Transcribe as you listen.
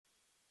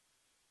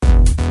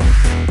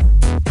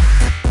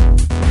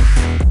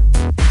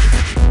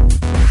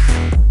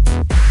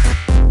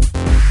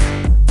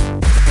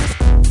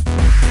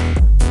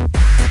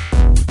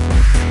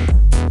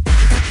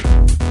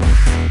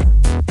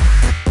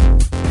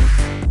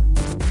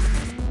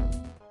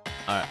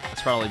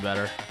It's probably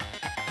better.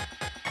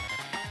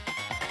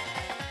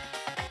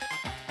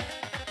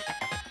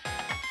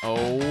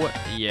 Oh,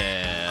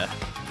 yeah.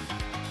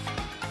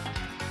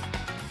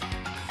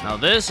 Now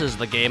this is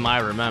the game I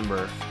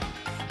remember.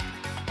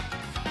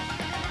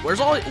 Where's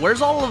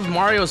all of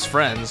Mario's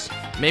friends?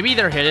 Maybe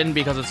they're hidden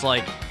because it's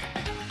like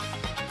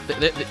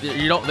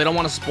they don't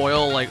want to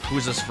spoil like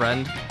who's his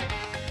friend,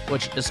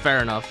 which is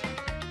fair enough.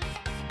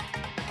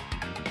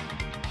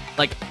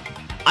 Like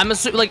I'm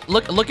assuming like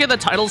look at the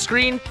title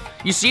screen.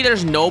 You see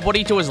there's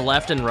nobody to his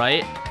left and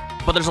right,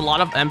 but there's a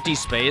lot of empty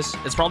space.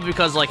 It's probably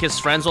because like his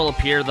friends will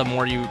appear the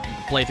more you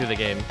play through the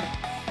game.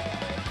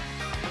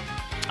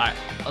 All right,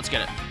 let's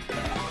get it.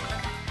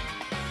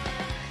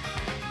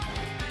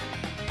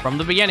 From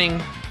the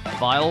beginning,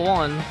 file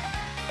 1.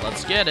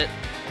 Let's get it.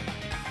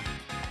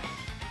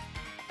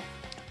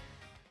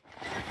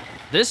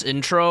 This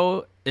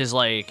intro is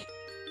like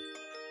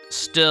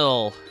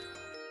still,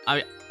 I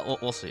mean,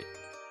 we'll see.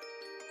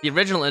 The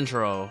original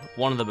intro,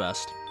 one of the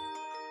best.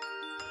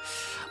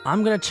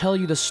 I'm gonna tell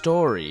you the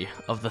story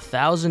of the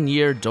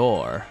 1,000-year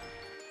door.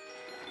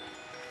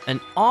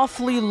 An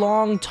awfully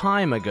long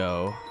time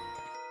ago,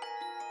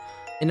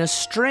 in a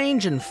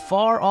strange and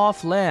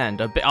far-off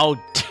land, it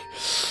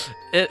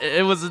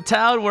was a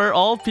town where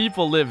all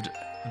people lived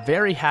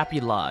very happy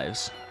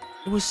lives.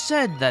 It was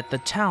said that the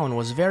town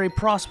was very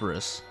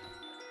prosperous.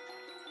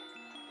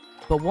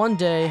 But one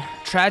day,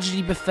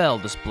 tragedy befell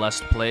this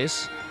blessed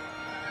place.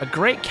 A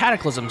great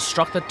cataclysm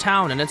struck the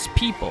town and its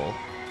people.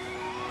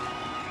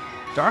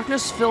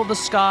 Darkness filled the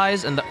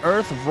skies and the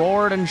earth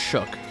roared and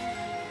shook.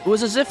 It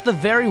was as if the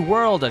very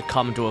world had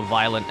come to a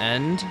violent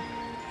end.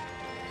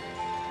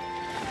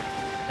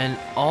 And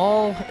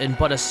all in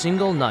but a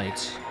single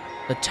night,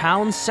 the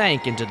town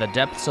sank into the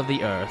depths of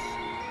the earth.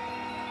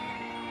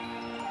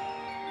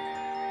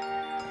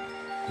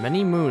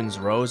 Many moons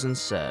rose and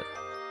set.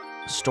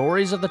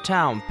 Stories of the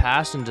town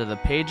passed into the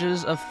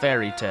pages of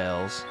fairy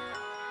tales.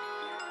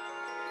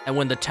 And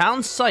when the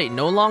town's site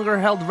no longer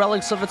held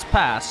relics of its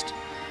past,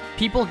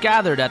 people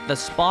gathered at the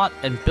spot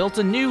and built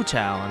a new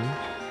town.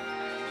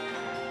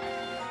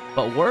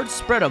 But word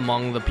spread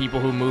among the people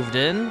who moved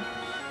in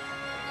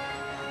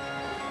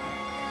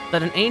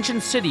that an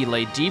ancient city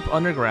lay deep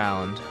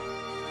underground,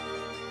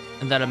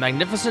 and that a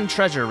magnificent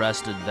treasure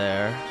rested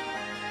there.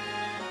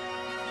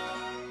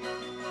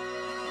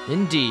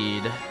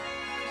 Indeed,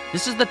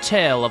 this is the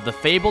tale of the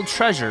fabled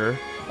treasure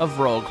of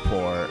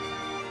Rogueport.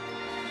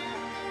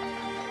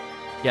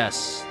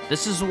 Yes,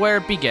 this is where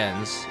it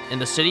begins, in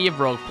the city of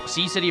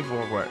city of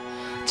Rogueport.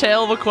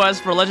 Tale of a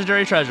quest for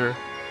legendary treasure.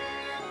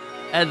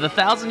 And the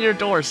 1,000-year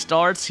door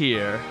starts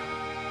here.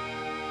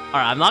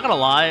 Alright, I'm not gonna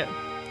lie.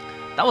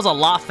 That was a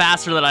lot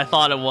faster than I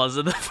thought it was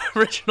in the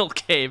original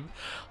game.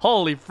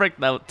 Holy frick,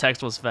 that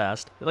text was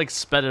fast. It like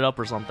sped it up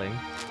or something.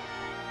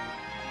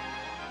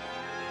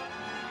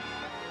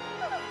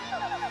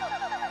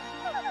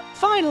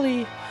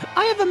 Finally,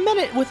 I have a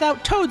minute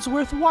without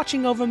Toadsworth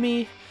watching over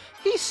me.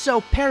 He's so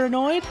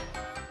paranoid.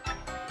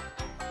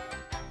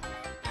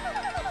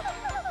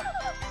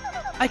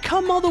 I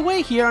come all the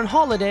way here on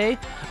holiday,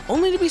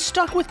 only to be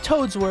stuck with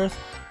Toadsworth.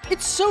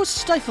 It's so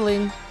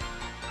stifling.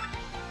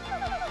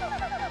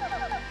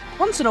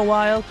 Once in a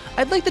while,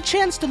 I'd like the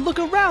chance to look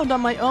around on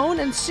my own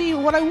and see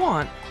what I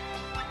want.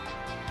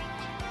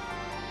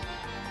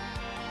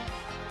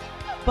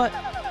 But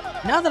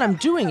now that I'm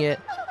doing it,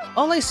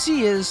 all I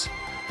see is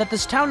that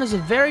this town has a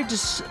very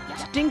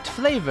distinct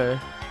flavor.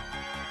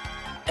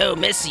 Oh,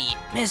 Missy,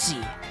 Missy.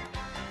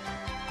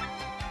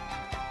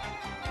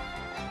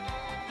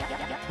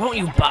 Won't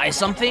you buy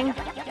something?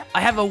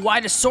 I have a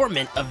wide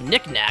assortment of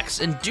knickknacks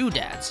and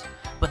doodads,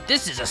 but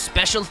this is a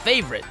special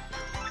favorite.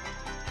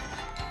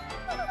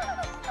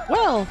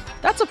 Well,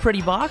 that's a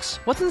pretty box.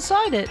 What's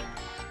inside it?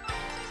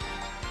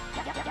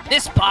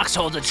 This box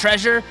holds a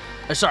treasure.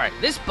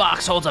 This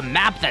box holds a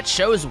map that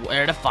shows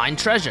where to find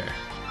treasure.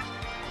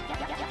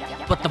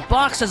 But the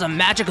box has a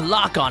magic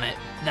lock on it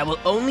that will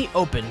only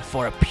open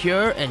for a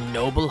pure and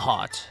noble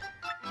heart.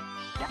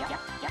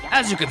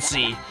 As you can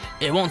see,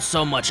 it won't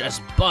so much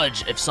as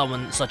budge if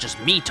someone such as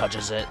me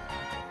touches it.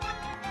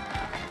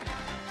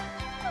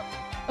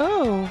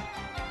 Oh.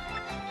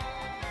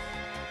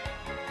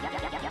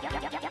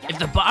 If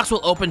the box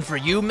will open for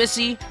you,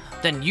 Missy,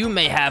 then you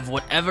may have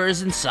whatever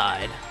is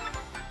inside.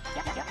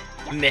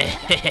 Meh.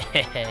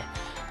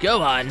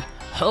 Go on,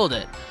 hold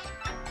it.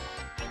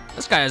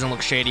 This guy doesn't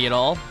look shady at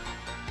all.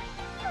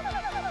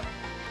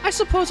 I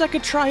suppose I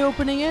could try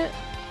opening it.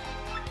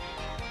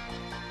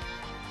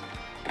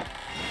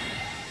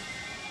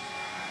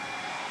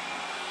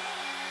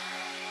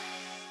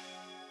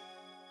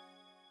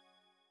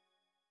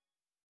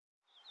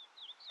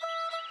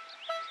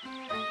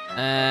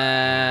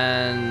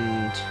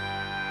 And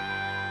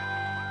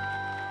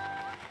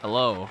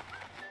hello.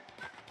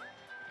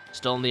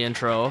 Still in the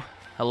intro.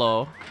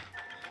 Hello.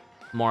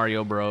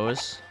 Mario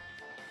Bros.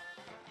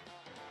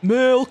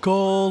 Mail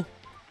call.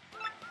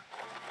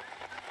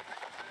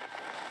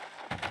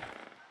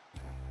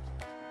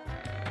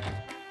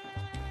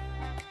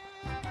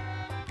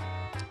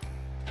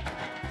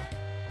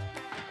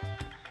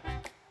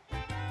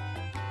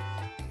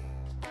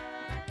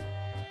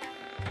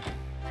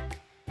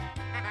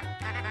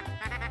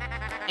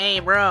 Hey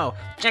bro,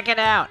 check it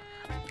out.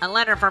 A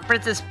letter from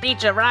Princess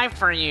Peach arrived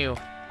for you.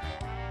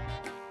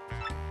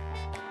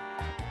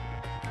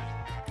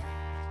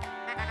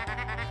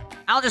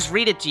 I'll just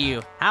read it to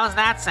you. How's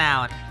that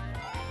sound?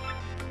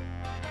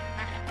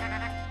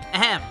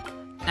 Ahem.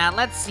 Now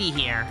let's see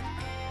here.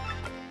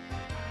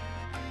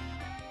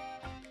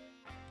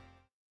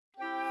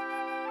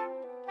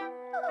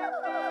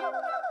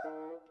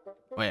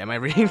 Wait, am I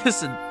reading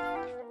this in,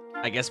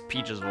 I guess,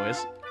 Peach's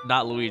voice,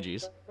 not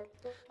Luigi's?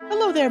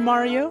 Hello there,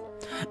 Mario.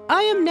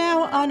 I am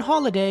now on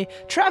holiday,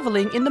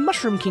 traveling in the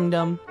Mushroom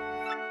Kingdom.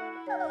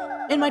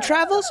 In my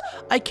travels,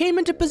 I came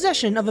into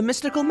possession of a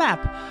mystical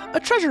map. A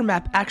treasure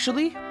map,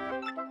 actually.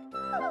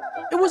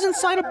 It was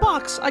inside a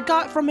box I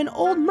got from an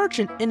old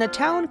merchant in a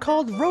town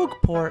called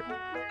Rogueport.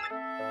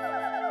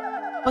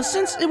 But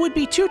since it would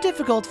be too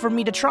difficult for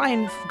me to try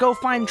and go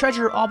find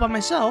treasure all by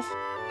myself,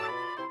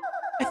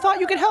 I thought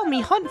you could help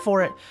me hunt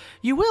for it.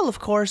 You will, of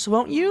course,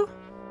 won't you?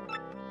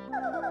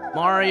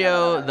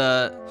 Mario,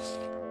 the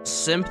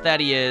simp that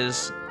he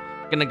is,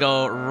 gonna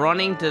go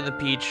running to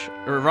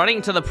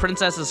the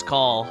princess's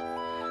call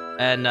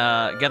and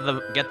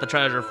get the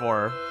treasure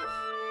for her.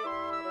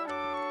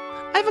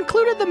 I've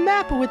included the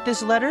map with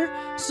this letter,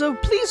 so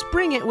please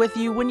bring it with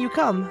you when you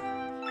come.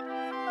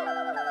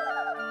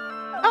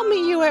 I'll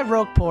meet you at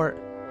Rogueport.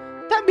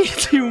 That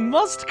means you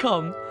must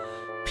come,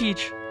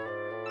 Peach.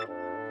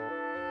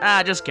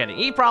 Ah, just kidding.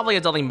 He probably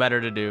has something better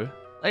to do.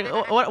 Like,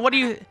 what do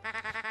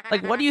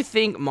you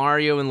think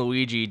Mario and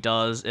Luigi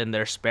does in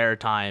their spare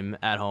time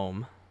at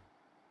home?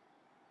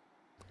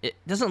 It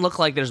doesn't look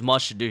like there's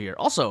much to do here.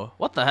 Also,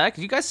 what the heck?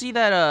 Did you guys see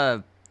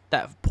that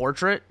that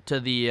portrait to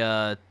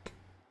the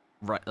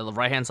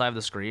right-hand side of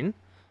the screen?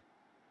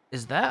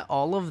 Is that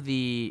all of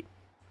the?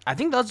 I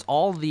think that's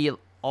all of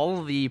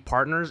the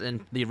partners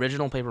in the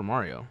original Paper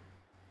Mario.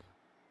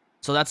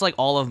 So that's like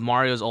all of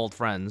Mario's old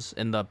friends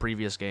in the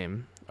previous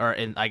game, or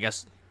in, I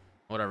guess,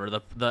 whatever,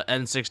 the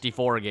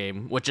N64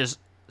 game, which is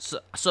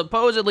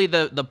supposedly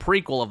the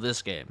prequel of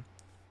this game.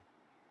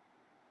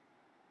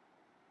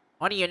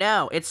 What do you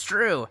know? It's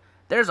true.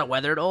 There's a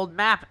weathered old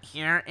map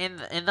here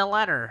in the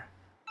letter.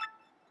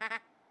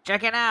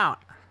 Check it out.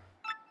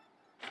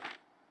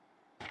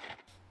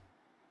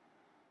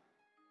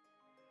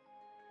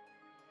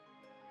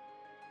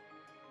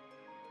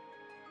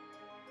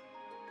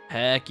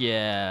 Heck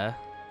yeah.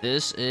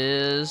 This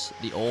is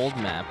the old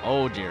map.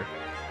 Oh dear.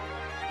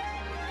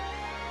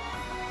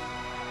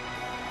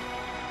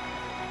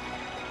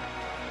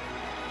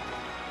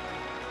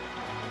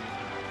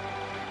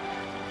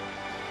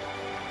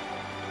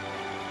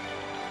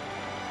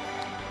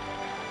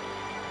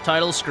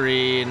 Title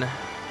screen.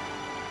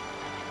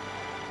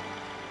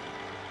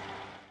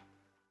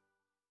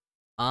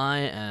 I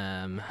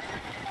am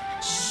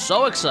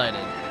so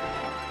excited.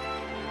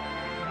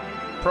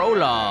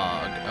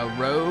 Prologue, a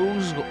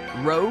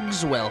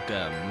rogue's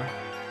welcome.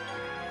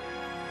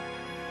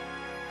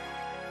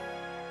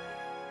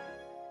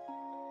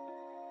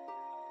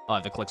 Oh, I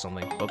have to click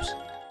something. Oops.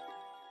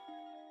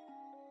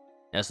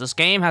 Yes, this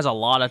game has a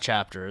lot of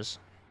chapters.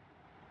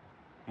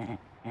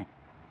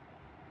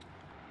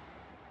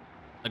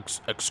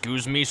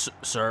 Excuse me,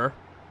 sir.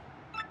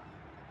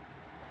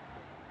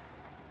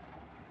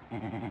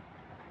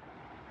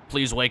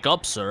 Please wake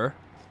up, sir.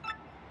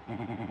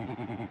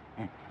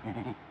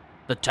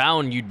 The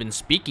town you'd been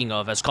speaking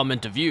of has come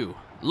into view.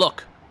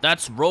 Look,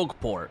 that's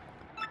Rogueport.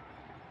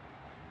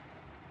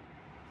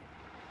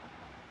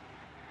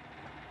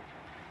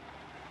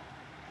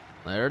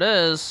 There it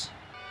is.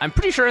 I'm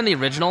pretty sure in the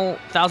original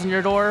Thousand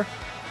Year Door,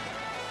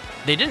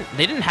 they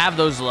didn't have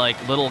those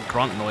like little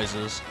grunt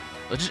noises,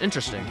 which is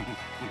interesting.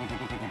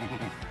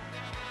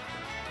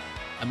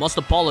 I must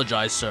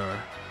apologize, sir.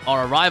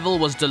 Our arrival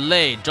was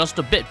delayed just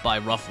a bit by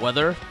rough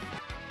weather.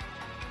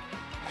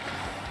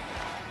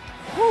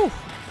 Whew.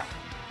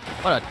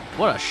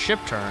 What a ship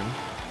turn.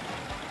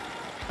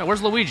 Hey,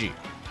 where's Luigi?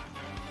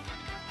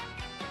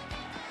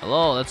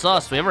 Hello, that's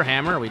us. Do we have our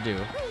hammer? We do.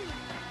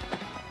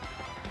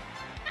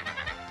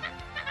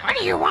 What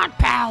do you want,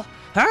 pal?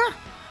 Huh?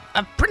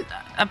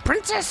 A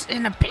princess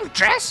in a pink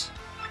dress?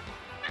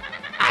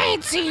 I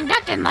ain't seen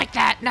nothing like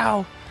that,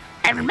 no.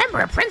 I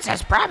remember a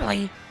princess,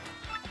 probably.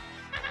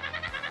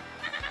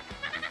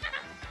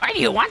 Why do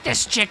you want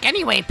this chick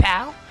anyway,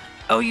 pal?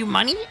 Owe you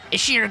money?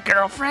 Is she your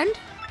girlfriend?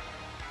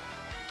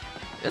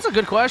 That's a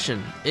good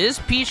question. Is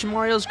Peach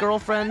Mario's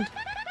girlfriend?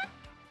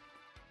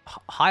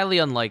 Highly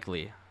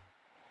unlikely.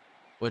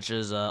 Which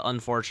is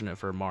unfortunate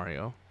for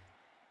Mario.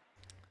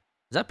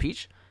 Is that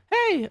Peach?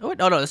 Hey! Oh,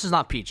 no, this is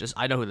not Peach.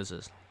 I know who this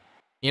is.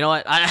 You know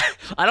what? I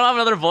don't have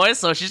another voice,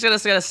 so she's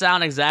gonna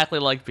sound exactly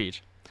like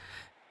Peach.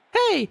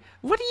 Hey,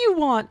 what do you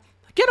want?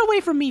 Get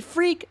away from me,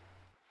 freak!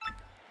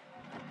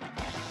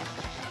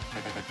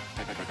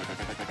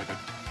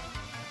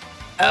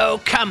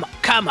 Oh, come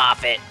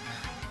off it.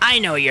 I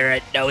know you're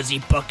a nosy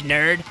book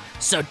nerd,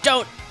 so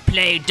don't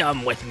play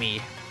dumb with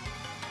me.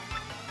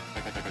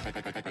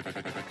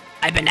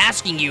 I've been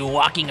asking you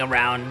walking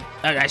around,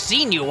 I've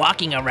seen you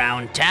walking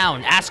around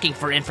town asking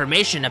for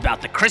information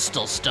about the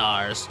crystal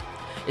stars.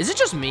 Is it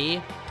just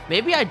me?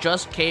 maybe I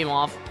just came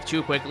off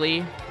too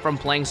quickly from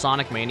playing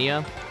Sonic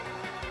Mania.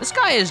 This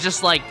guy is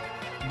just like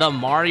the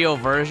Mario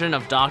version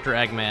of Dr.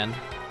 Eggman.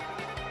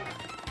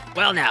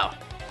 Well now,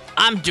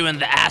 I'm doing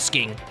the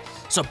asking,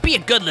 so be a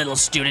good little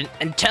student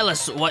and tell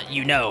us what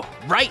you know,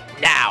 right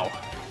now.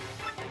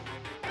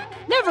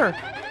 Never!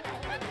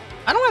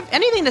 I don't have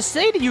anything to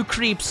say to you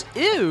creeps,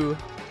 ew!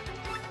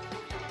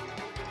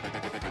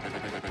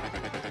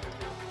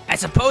 I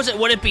suppose it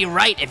wouldn't be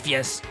right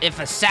if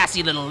a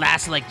sassy little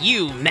lass like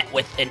you met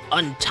with an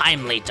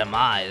untimely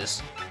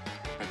demise.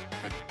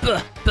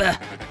 Buh, buh,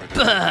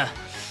 buh.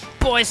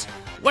 Boys,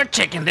 we're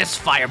taking this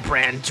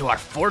firebrand to our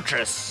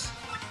fortress.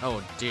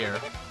 Oh dear.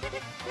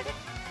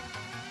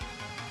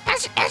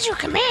 As you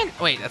command.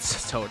 Wait,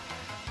 that's Toad.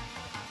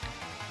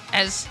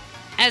 As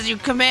you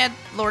command,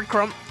 Lord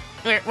Crump.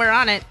 We're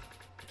on it.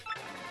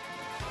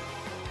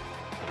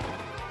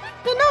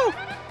 No!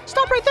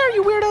 Stop right there,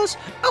 you weirdos!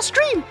 I'll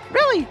stream!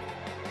 Really!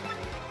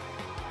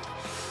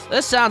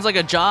 This sounds like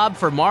a job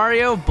for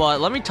Mario, but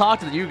let me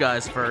talk to you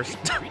guys first.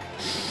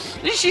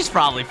 She's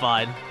probably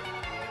fine.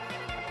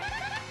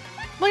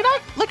 Like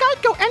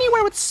I'd go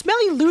anywhere with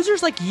smelly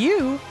losers like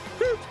you.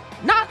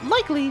 Not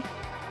likely.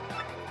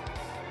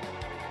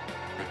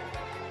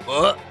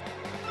 What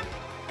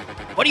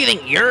do you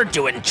think you're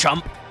doing,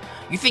 chump?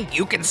 You think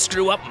you can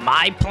screw up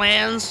my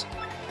plans?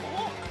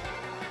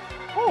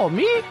 Oh,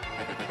 me?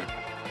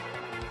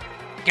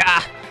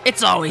 Gah,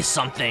 it's always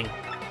something.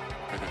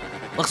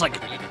 Looks like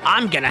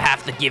I'm gonna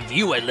have to give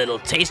you a little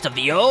taste of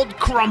the old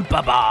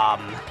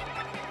Crumpa-Bomb.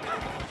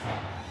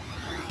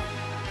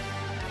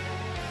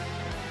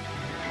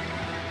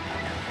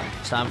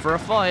 It's time for a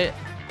fight.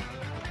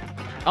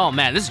 Oh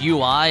man, this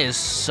UI is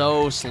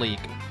so sleek.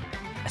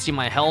 I see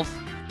my health,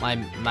 my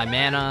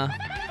mana.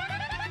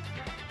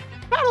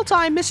 Battle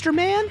time, Mr.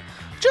 Man.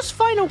 Just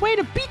find a way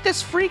to beat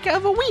this freak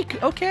of a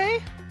week,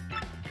 okay?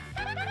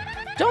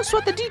 Don't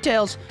sweat the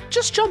details.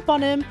 Just jump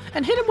on him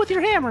and hit him with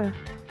your hammer.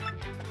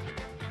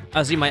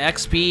 I see my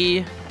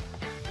XP.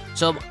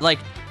 So, like,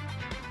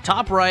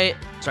 top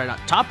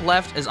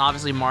left is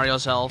obviously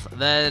Mario's health.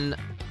 Then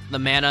the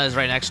mana is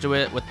right next to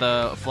it with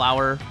the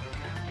flower.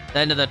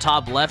 Then to the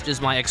top left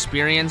is my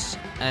experience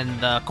and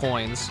the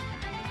coins.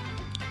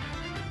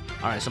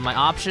 Alright, so my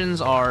options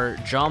are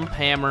jump,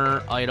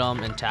 hammer,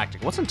 item, and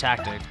tactic. What's in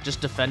tactic?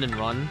 Just defend and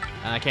run?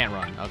 And I can't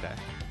run. Okay.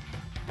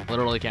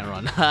 Literally can't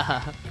run.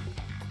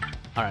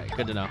 Alright,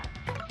 good to know.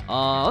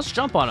 Let's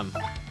jump on him.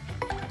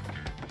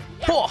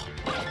 Oh,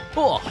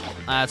 oh,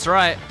 that's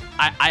right.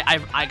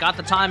 I got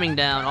the timing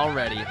down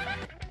already.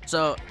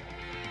 So,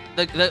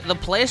 the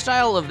play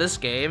style of this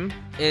game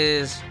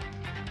is,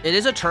 it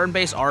is a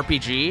turn-based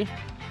RPG,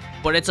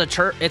 but it's a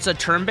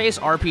turn-based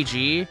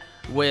RPG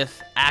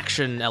with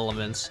action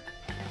elements.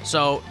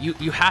 So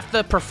you have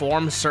to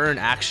perform certain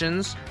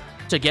actions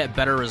to get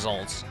better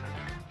results.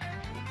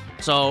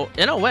 So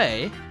in a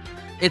way,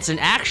 it's an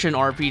action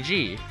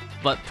RPG,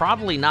 but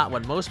probably not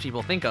what most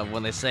people think of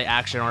when they say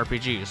action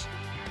RPGs.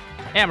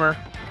 Hammer.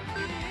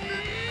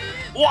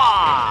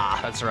 Wah!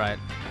 That's right.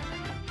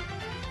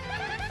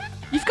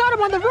 You've got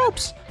him on the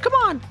ropes. Come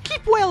on,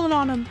 keep wailing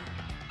on him.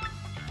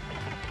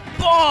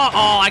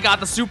 Oh, I got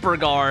the super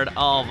guard.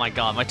 Oh my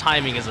god, my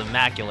timing is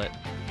immaculate.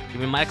 Give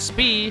me my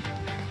XP.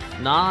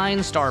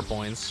 9 star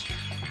points.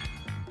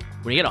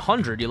 When you get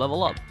 100, you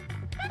level up.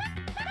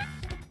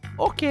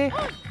 Okay.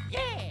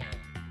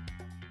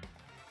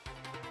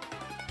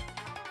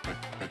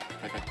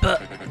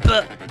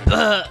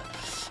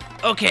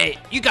 Okay,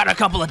 you got a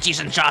couple of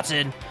decent shots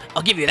in.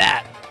 I'll give you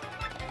that.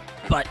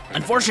 But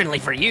unfortunately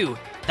for you,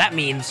 that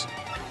means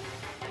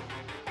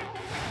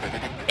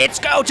it's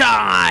go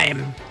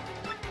time!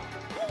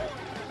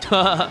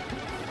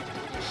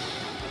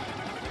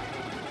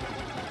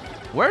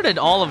 Where did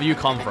all of you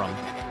come from?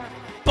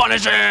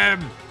 Punish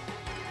him!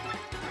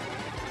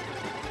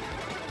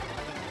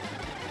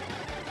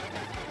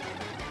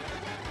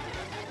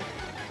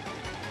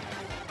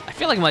 I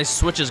feel like my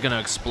Switch is gonna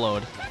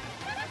explode.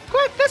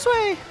 Quick, this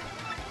way.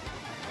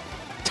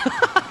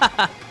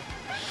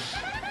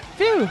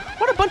 Phew,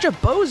 what a bunch of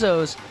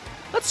bozos.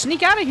 Let's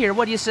sneak out of here,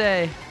 what do you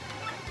say?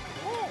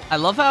 I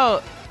love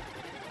how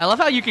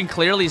you can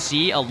clearly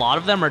see a lot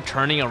of them are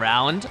turning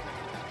around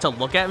to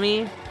look at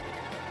me,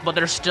 but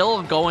they're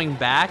still going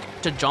back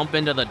to jump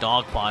into the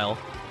dog pile.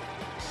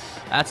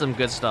 That's some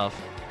good stuff.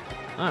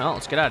 All right, well,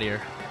 let's get out of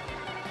here.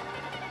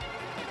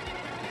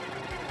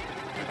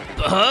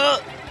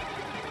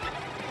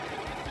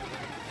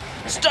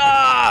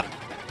 Stop!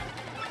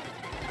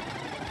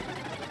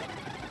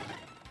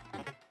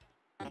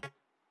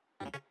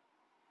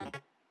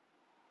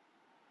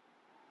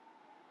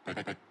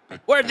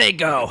 Where'd they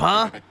go,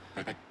 huh?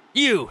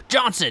 You,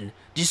 Johnson,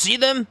 do you see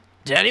them?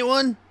 Did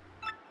anyone?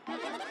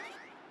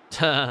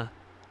 Ah,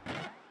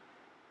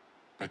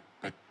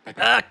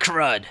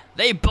 crud.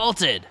 They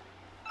bolted.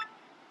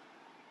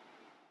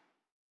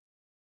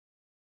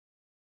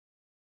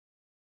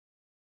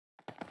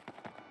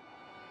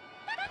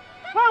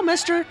 Wow,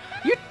 mister,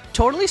 you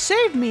totally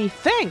saved me.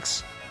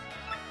 Thanks.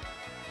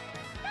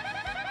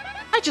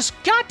 I just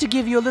got to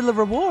give you a little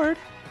reward.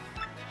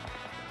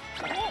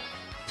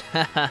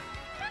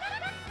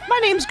 My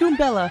name's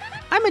Goombella.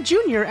 I'm a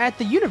junior at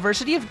the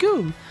University of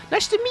Goom.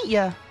 Nice to meet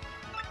ya.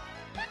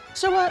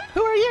 So,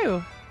 who are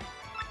you?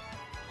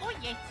 Oh,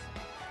 yes.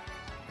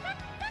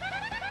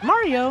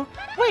 Mario?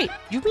 Wait,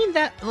 you mean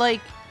that,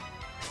 like,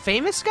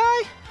 famous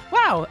guy?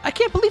 Wow, I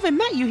can't believe I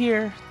met you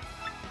here.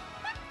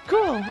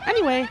 Cool.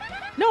 Anyway,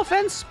 no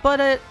offense, but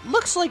it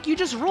looks like you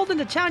just rolled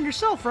into town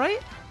yourself, right?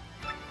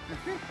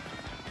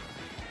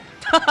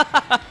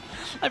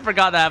 I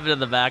forgot that happened in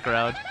the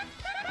background.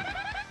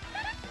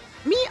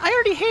 Me, I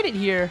already hate it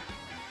here.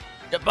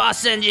 The boss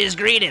sends you his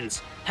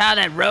greetings. How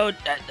that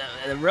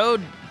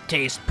road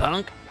taste,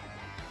 punk?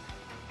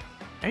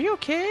 Are you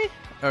okay?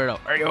 Or no.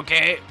 Are you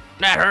okay?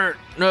 That hurt.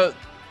 No,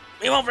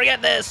 we won't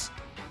forget this.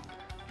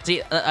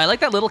 See, I like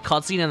that little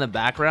cutscene in the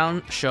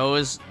background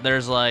shows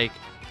there's like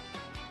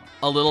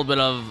a little bit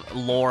of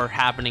lore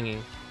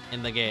happening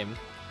in the game,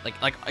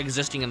 like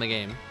existing in the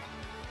game.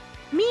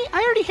 Me,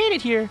 I already hate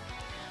it here.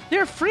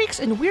 There are freaks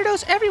and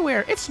weirdos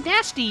everywhere. It's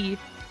nasty.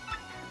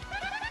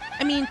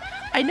 I mean,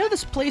 I know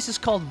this place is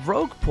called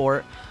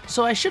Rogueport,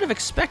 so I should have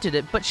expected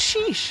it, but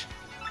sheesh.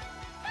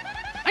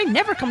 I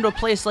never come to a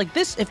place like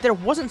this if there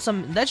wasn't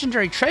some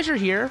legendary treasure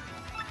here.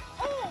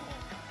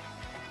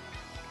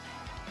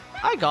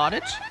 I got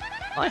it.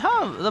 I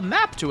have the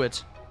map to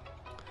it.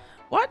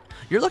 What?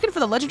 You're looking for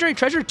the legendary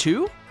treasure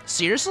too?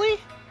 Seriously?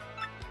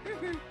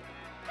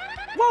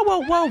 Whoa,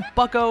 whoa, whoa,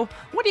 bucko.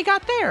 What do you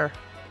got there?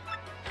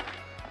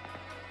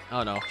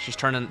 Oh no, she's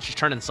turning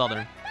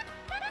southern.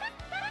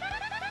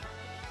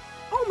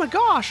 Oh my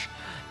gosh!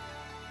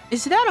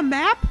 Is that a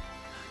map?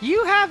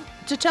 You have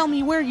to tell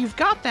me where you've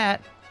got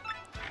that.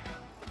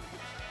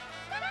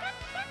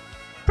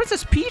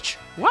 Princess Peach?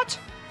 What?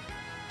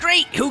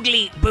 Great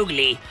hoogly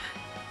boogly.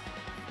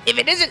 If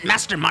it isn't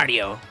Master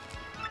Mario.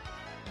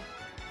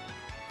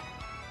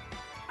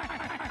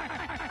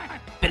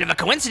 Bit of a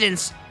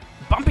coincidence,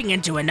 bumping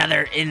into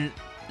another in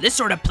this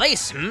sort of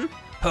place, hmm?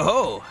 Ho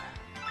ho.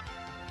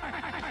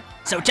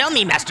 So tell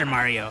me, Master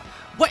Mario,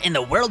 what in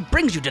the world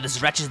brings you to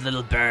this wretched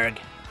little burg?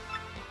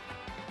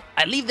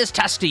 I leave this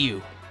task to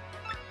you.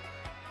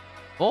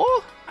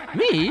 Oh?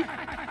 Me?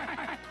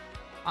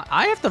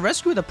 I have to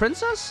rescue the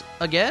princess?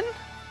 Again?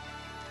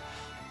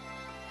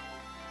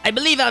 I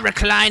believe I'll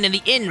recline in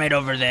the inn right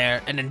over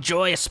there and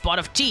enjoy a spot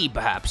of tea,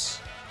 perhaps.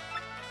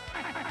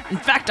 In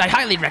fact, I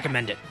highly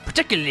recommend it,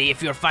 particularly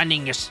if you're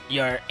finding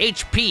your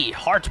HP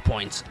heart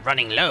points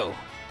running low.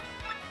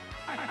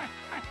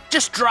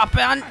 Just drop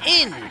on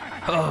in.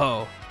 Ho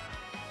ho.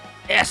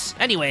 Yes,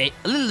 anyway,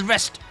 a little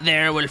rest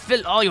there will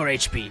fill all your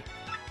HP.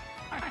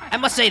 I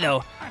must say,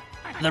 though,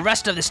 the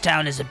rest of this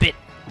town is a bit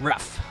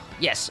rough.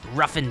 Yes,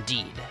 rough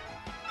indeed.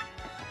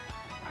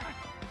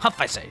 Huff,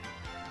 I say.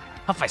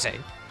 Huff, I say.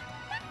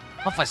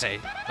 Huff, I say.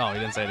 Oh, he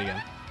didn't say it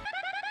again.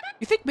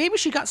 You think maybe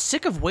she got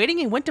sick of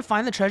waiting and went to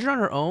find the treasure on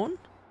her own?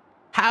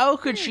 How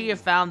could she have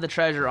found the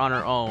treasure on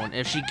her own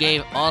if she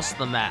gave us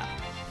the map?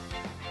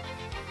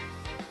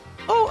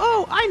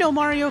 Oh, I know,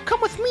 Mario.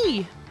 Come with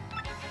me.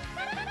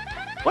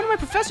 One of my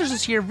professors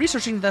is here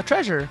researching the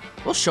treasure.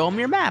 We'll show him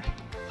your map.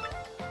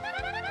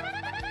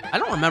 I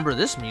don't remember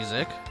this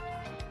music.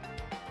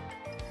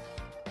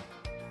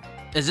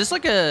 Is this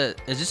like a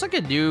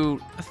new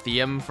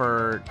theme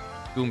for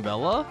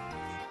Goombella?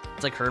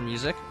 It's like her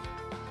music.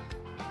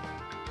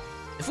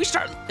 If we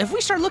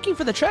start looking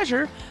for the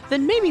treasure,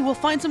 then maybe we'll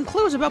find some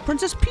clues about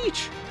Princess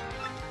Peach.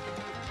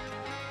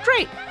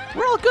 Great.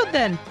 We're all good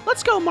then.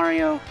 Let's go,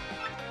 Mario.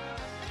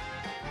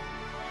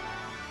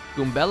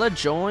 Goombella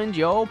joined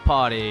your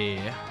party.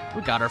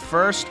 We got our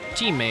first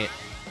teammate.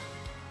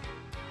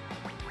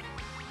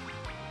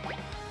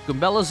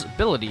 Goombella's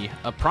ability,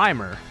 a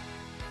primer.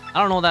 I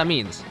don't know what that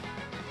means.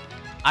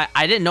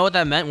 I didn't know what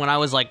that meant when I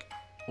was like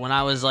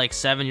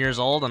 7 years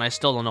old, and I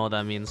still don't know what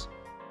that means.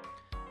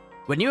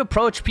 When you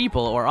approach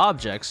people or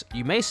objects,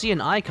 you may see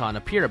an icon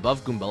appear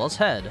above Goombella's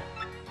head.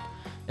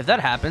 If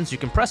that happens, you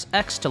can press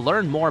X to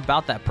learn more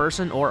about that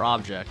person or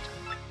object.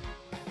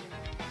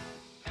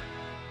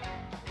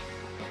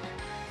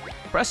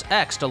 Press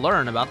X to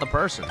learn about the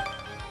person.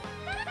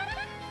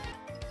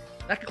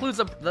 That concludes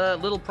the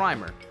little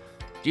primer.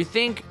 Do you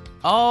think...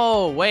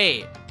 Oh,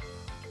 wait.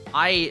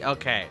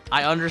 Okay.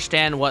 I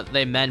understand what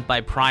they meant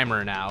by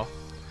primer now.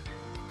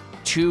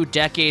 2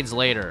 decades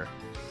later.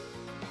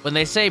 When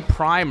they say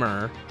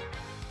primer,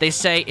 they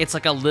say it's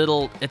like a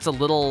little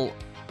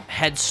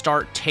head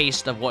start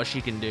taste of what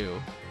she can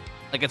do.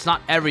 Like, it's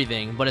not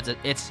everything, but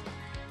it's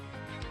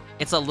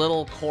a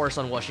little course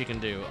on what she can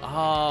do.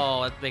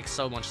 Oh, that makes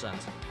so much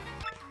sense.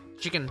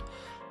 She can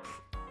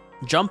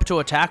jump to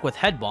attack with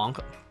head bonk,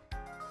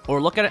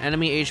 or look at an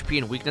enemy HP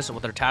and weakness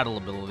with her tattle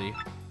ability.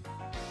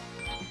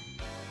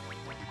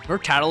 Her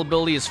tattle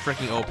ability is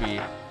freaking OP.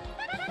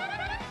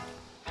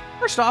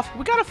 First off,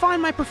 we gotta find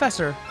my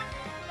professor.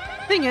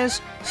 Thing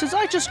is, since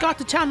I just got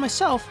to town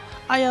myself,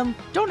 I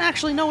don't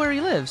actually know where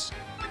he lives.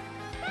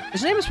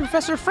 His name is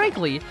Professor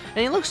Frankly, and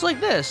he looks like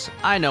this.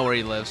 I know where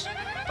he lives,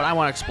 but I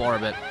want to explore a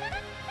bit.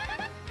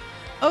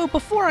 Oh,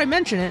 before I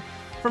mention it,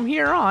 from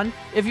here on,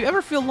 if you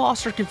ever feel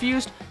lost or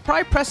confused,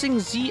 try pressing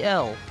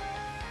ZL.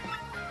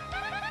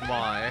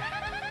 Why?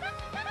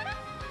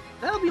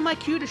 That'll be my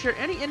cue to share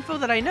any info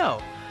that I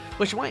know,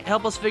 which might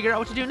help us figure out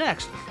what to do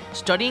next.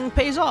 Studying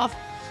pays off.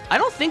 I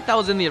don't think that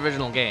was in the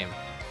original game.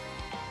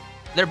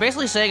 They're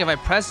basically saying if I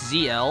press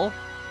ZL,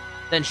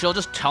 then she'll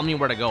just tell me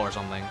where to go or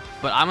something.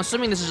 But I'm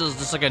assuming this is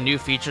just like a new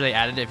feature they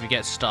added if you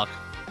get stuck.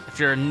 If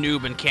you're a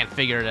noob and can't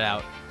figure it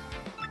out.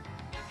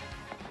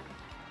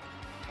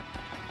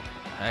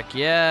 Heck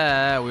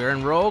yeah, we're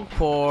in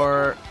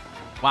Rogueport.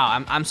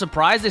 Wow, I'm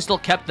surprised they still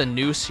kept the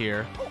noose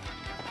here.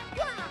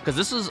 Because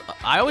this is,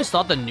 I always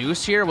thought the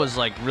noose here was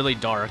like really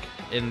dark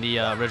in the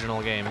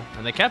original game,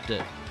 and they kept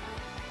it.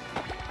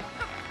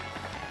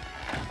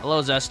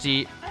 Hello,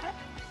 Zesty.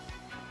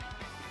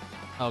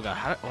 Oh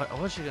god,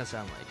 what's she gonna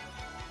sound like?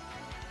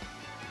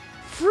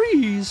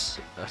 Freeze!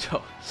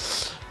 No.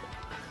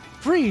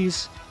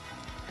 Freeze!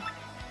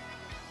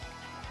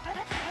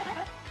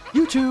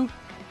 You two,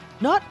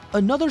 not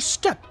another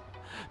step.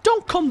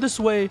 Don't come this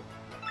way.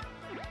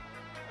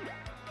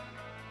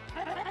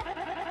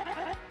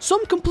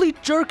 Some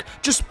complete jerk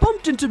just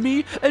bumped into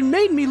me and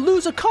made me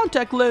lose a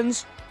contact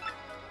lens.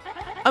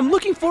 I'm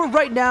looking for it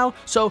right now,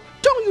 so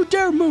don't you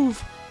dare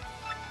move.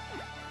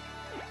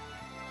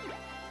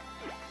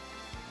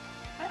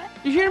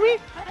 You hear me?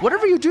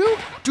 Whatever you do,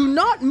 do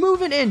not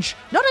move an inch.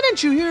 Not an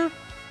inch, you hear?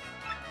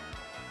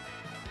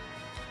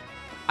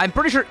 I'm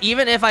pretty sure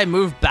even if I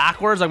move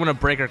backwards, I'm gonna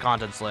break her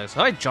contact lens. If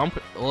I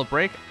jump, will it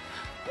break?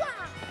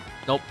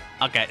 Nope.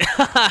 Okay.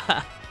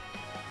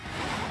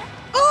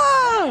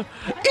 Ah!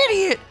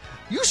 Idiot!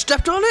 You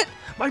stepped on it!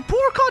 My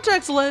poor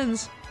contact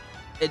lens!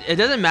 It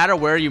doesn't matter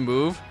where you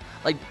move.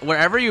 Like,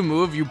 wherever you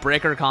move, you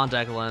break her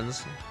contact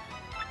lens.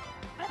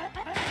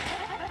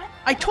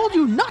 I told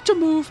you not to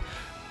move!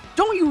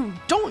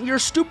 Don't your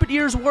stupid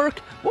ears work?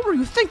 What were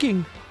you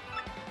thinking?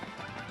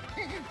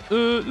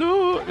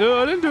 No,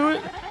 I didn't do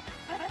it.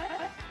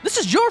 This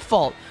is your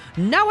fault!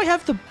 Now I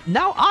have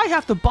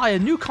to buy a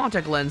new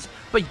contact lens,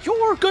 but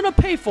you're gonna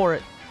pay for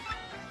it!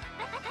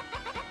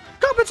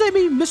 Compensate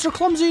me, Mr.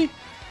 Clumsy!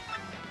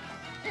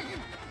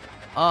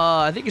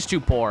 I think he's too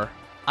poor.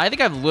 I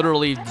think I have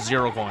literally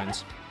 0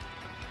 coins.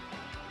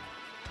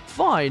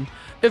 Fine.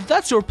 If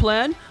that's your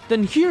plan,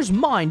 then here's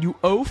mine, you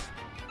oaf.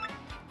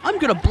 I'm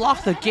gonna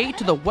block the gate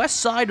to the west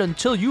side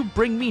until you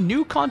bring me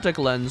new contact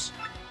lens.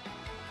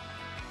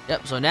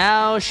 Yep, so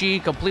now she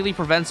completely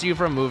prevents you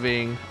from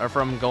moving, or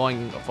from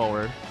going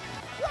forward.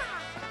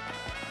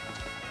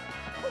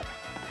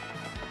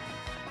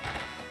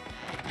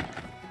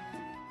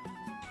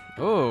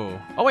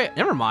 Oh. Oh wait,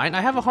 never mind.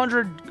 I have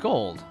 100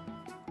 gold.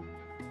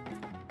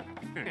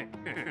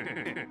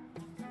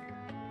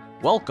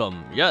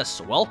 Welcome,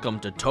 yes, welcome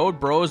to Toad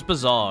Bros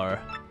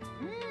Bazaar.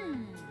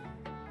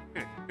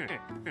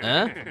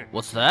 Eh?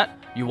 What's that?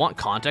 You want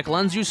contact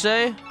lens, you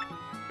say?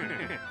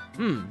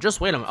 Just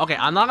wait a minute. Okay,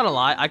 I'm not gonna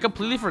lie. I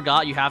completely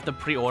forgot you have to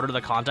pre-order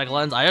the contact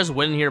lens. I just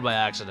went in here by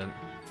accident.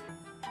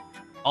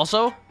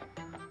 Also,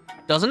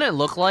 doesn't it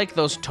look like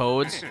those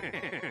toads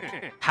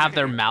have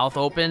their mouth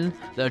open?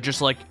 They're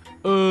just like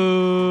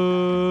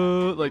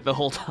the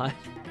whole time.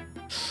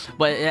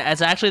 But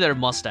it's actually their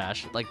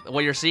mustache. Like,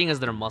 what you're seeing is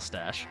their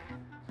mustache.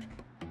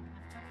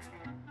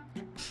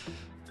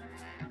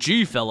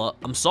 Gee, fella,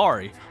 I'm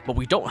sorry, but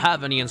we don't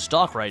have any in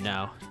stock right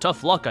now.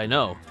 Tough luck, I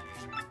know.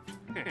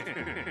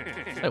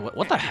 Hey,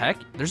 what the heck?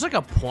 There's like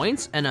a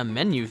points and a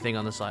menu thing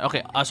on the side.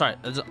 Okay, sorry,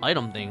 there's an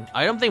item thing.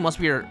 Item thing must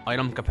be your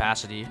item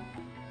capacity.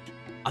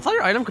 I thought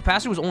your item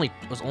capacity was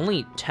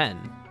only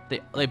 10.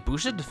 They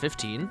boosted to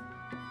 15.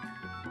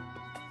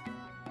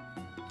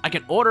 I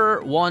can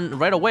order one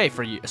right away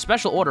for you. A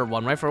special order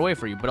one right away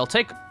for you, but it'll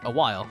take a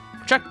while.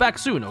 Check back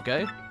soon,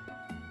 okay?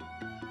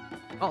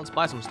 Oh, let's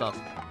buy some stuff.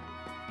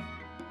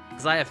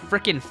 Because I have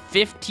freaking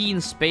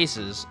 15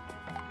 spaces.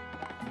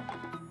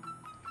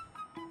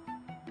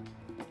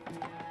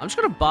 I'm just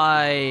gonna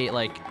buy,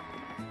 like...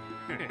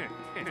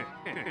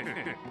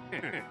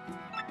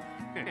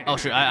 Oh,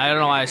 shoot, I don't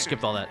know why I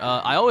skipped all that.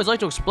 I always like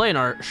to explain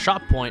our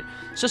shop point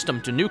system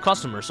to new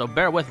customers, so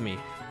bear with me.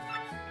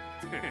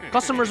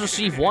 Customers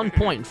receive 1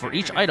 point for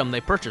each item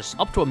they purchase,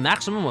 up to a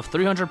maximum of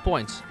 300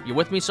 points. You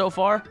with me so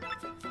far?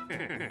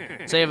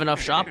 Save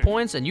enough shop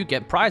points and you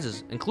get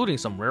prizes, including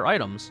some rare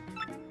items.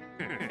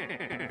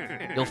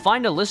 You'll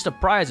find a list of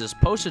prizes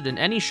posted in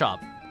any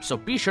shop, so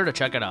be sure to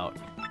check it out.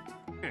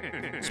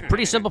 It's a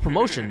pretty simple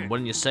promotion,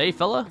 wouldn't you say,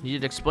 fella? Need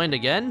it explained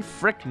again?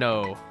 Frick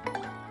no.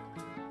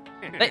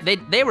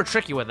 They were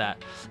tricky with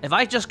that. If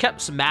I just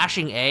kept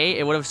smashing A,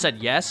 it would have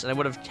said yes, and I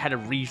would have had to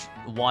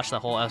re-watch that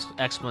whole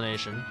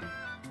explanation.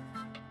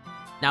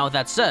 Now, with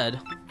that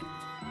said,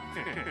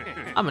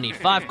 I'm gonna need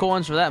 5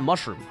 coins for that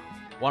mushroom.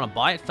 Wanna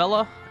buy it,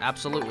 fella?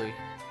 Absolutely.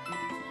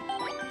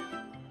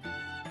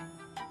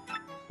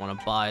 Wanna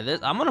buy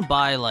this? I'm gonna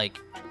buy, like...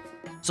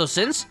 So,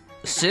 since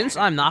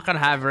I'm not gonna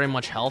have very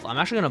much health, I'm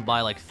actually gonna buy,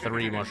 like,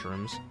 3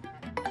 mushrooms.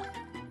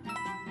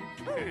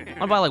 I'm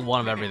gonna buy, like, 1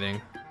 of everything.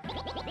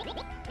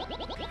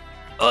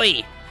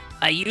 Oi!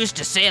 I used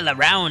to sail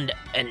around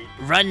and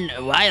run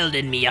wild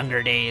in me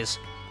younger days,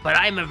 but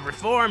I'm a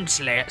reformed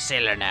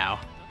sailor now.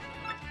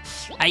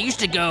 I used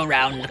to go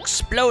around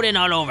exploding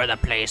all over the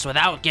place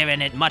without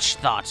giving it much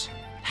thought.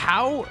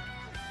 How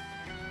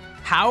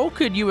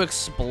could you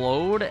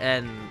explode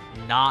and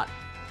not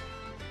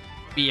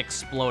be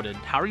exploded?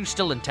 How are you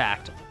still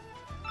intact?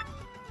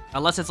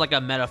 Unless it's like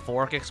a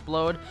metaphoric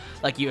explode,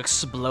 like you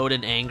explode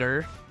in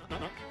anger.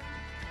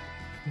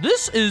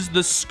 This is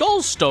the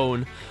Skull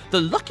Stone,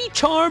 the lucky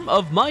charm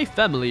of my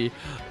family.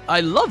 I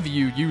love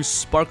you, you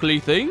sparkly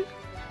thing.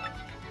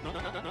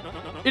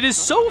 It is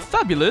so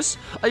fabulous,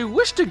 I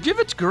wish to give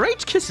it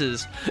great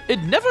kisses. It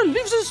never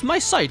leaves my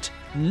sight,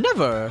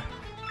 never.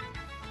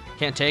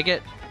 Can't take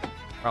it?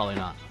 Probably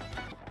not.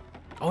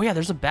 Oh yeah,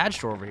 there's a badge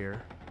store over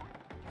here.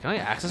 Can I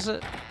access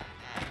it?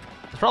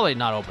 It's probably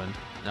not open.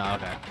 No,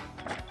 okay.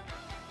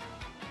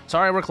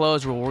 Sorry, we're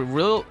closed.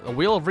 We'll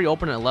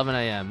reopen at 11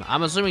 a.m.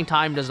 I'm assuming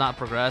time does not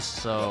progress,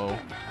 so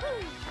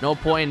no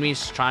point in me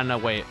trying to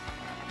wait.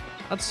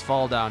 Let's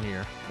fall down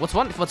here. What's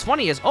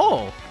funny is,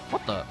 oh,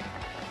 what the?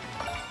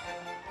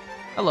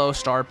 Hello,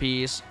 star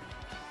piece.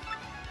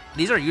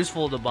 These are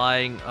useful to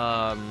buying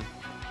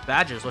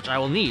badges, which I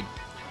will need,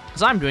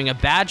 because I'm doing a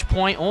badge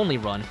point only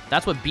run.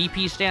 That's what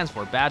BP stands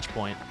for, badge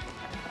point.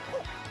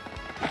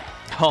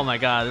 Oh my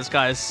god, this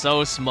guy is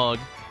so smug.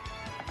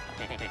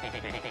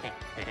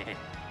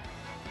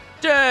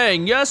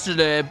 Dang,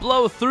 yesterday I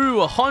blew through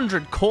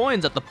 100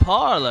 coins at the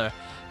parlor.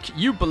 Can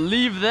you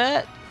believe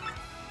that?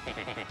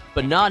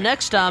 But not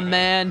next time,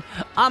 man.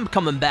 I'm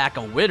coming back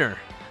a winner.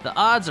 The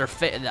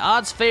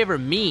odds favor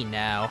me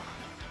now.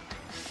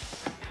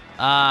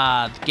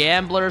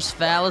 Gambler's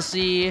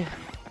fallacy.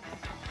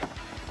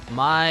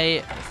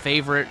 My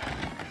favorite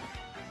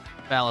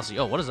fallacy.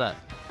 Oh, what is that?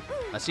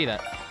 I see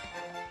that.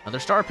 Another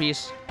star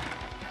piece.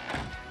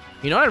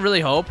 You know what I really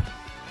hope?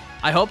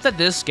 I hope that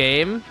this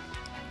game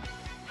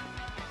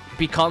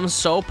becomes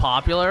so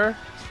popular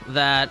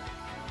that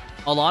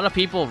a lot of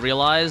people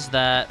realize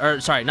that, or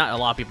sorry, not a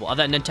lot of people,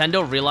 that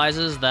Nintendo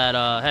realizes that,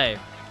 hey,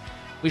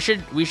 we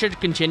should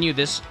continue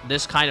this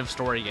kind of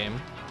story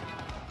game.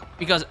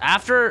 Because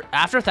after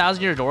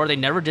Thousand Year Door, they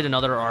never did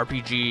another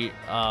RPG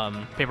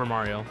Paper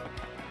Mario.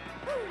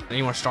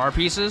 Any more star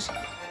pieces?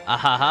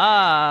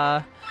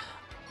 Ahaha!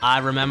 I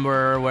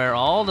remember where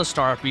all the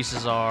star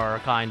pieces are,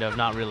 kind of,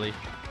 not really.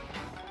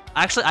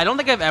 Actually, I don't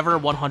think I've ever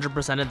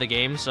 100%ed the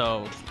game,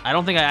 so I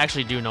don't think I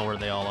actually do know where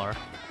they all are.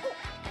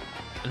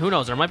 And who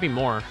knows, there might be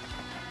more.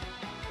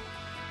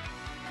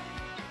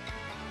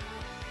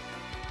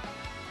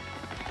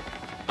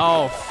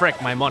 Oh,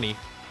 frick, my money.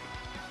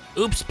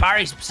 Oops,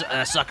 party,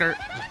 sucker.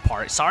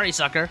 Sorry,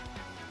 sucker.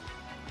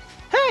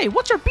 Hey,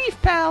 what's your beef,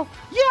 pal?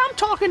 Yeah, I'm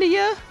talking to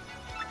you.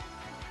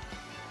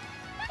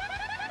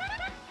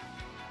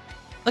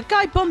 The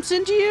guy bumps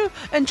into you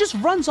and just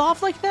runs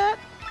off like that?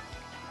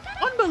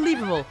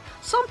 Unbelievable.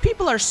 Some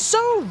people are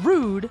so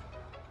rude.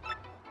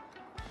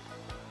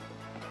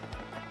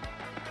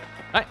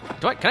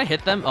 Can I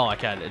hit them? Oh, I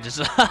can. It just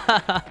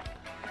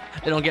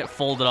they don't get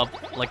folded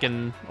up like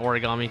in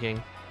Origami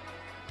King.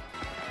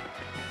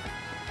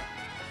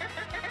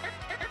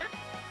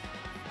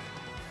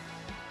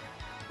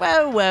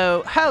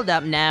 Whoa, hold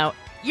up now.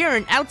 You're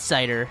an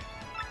outsider.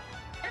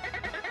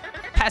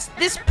 Past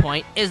this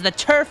point is the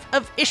turf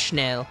of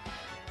Ishnael,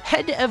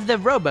 head of the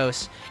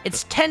Robos.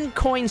 It's 10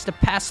 coins to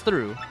pass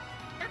through.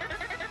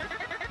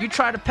 You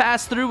try to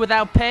pass through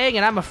without paying,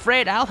 and I'm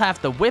afraid I'll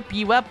have to whip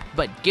you up,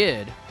 but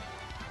good.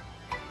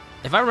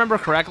 If I remember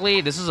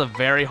correctly, this is a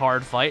very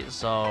hard fight,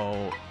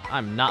 so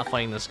I'm not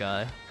fighting this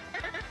guy.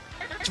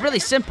 It's really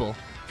simple.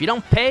 If you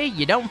don't pay,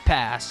 you don't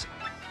pass.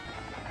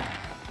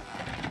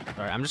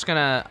 Alright, I'm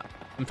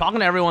talking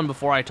to everyone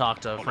before I talk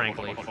to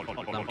Frankly.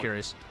 I'm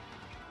curious.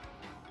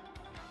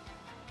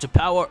 To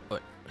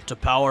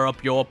power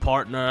up your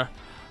partner,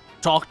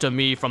 talk to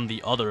me from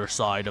the other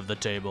side of the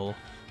table.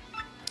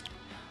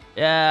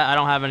 Yeah, I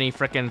don't have any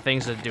frickin'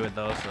 things to do with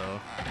those, so.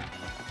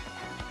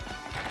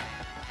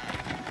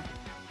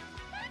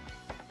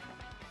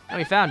 Oh,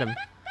 we found him.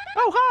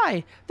 Oh,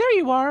 hi. There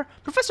you are.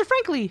 Professor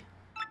Frankly.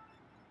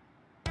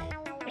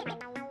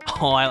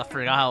 Oh, I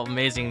forgot how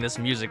amazing this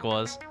music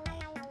was.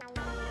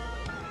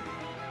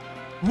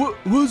 What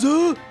was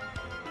that?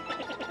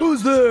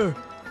 Who's there?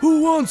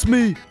 Who wants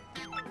me?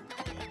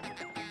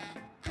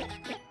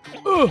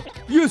 Oh,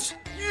 yes,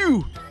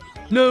 you.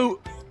 Now,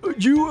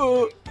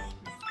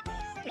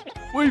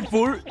 wait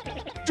for it.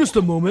 Just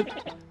a moment.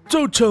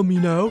 Don't tell me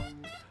now.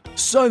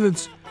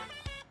 Silence.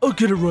 I'll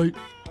get it right.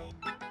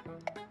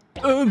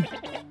 No,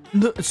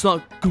 it's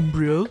not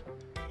Gumbriel.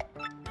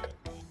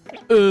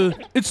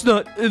 It's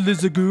not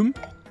Elizagoom.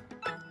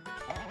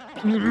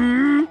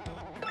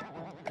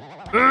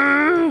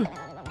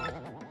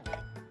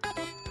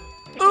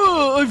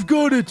 Oh, I've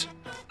got it.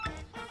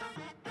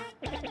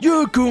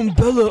 You're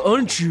Goombella,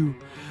 aren't you?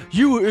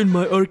 You were in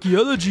my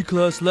archaeology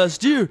class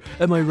last year,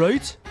 am I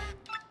right?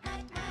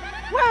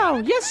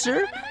 Wow, yes,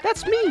 sir.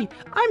 That's me.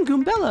 I'm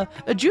Goombella,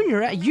 a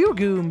junior at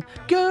UGoom.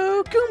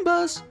 Go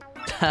Goombas.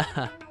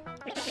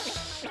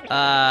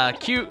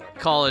 Cute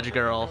college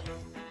girl.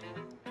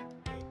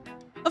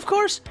 Of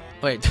course.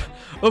 Wait,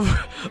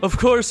 of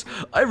course,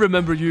 I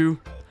remember you.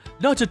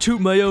 not to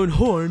toot my own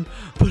horn,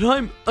 but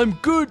I'm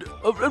good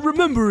at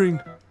remembering.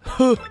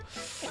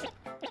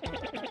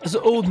 As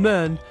an old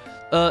man,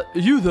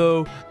 you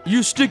though,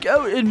 you stick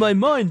out in my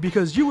mind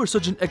because you were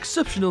such an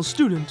exceptional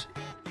student.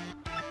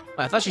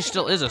 I thought she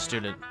still is a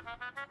student.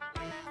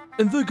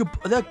 And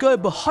that guy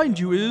behind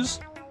you is...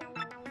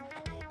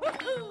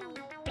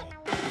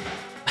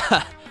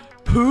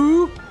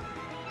 Who?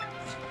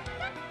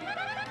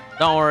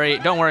 Don't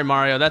worry,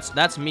 Mario.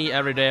 That's me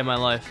every day of my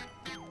life.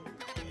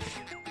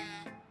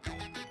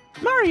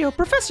 Mario,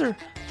 Professor,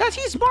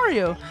 he's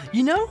Mario.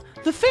 You know,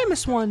 the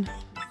famous one.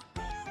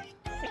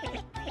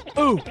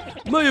 Oh,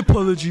 my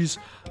apologies.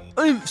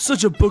 I'm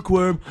such a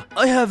bookworm,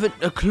 I haven't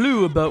a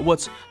clue about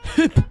what's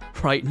hip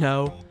right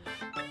now.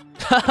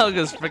 Look at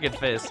his freaking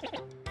face.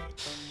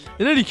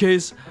 In any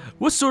case,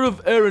 what sort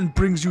of errand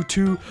brings you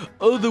two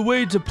all the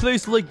way to a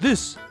place like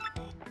this?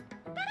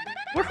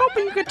 We're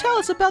hoping you could tell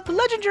us about the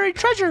legendary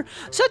treasure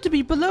said to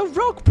be below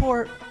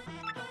Rogueport.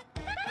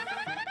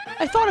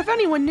 I thought if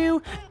anyone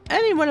knew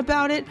anyone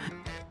about it,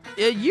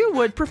 you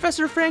would,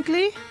 Professor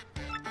Frankly.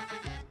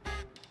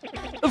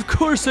 Of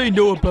course I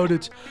know about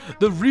it.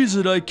 The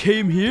reason I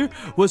came here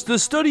was to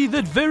study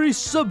that very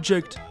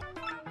subject.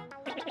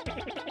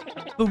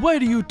 But why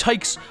do you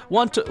tykes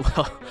want to?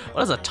 Well,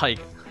 what is a tyke?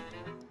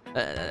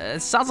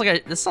 It sounds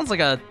like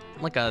a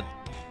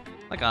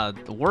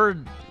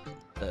word.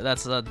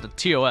 That's the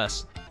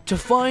TOS. To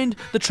find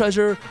the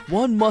treasure,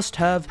 one must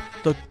have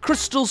the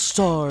crystal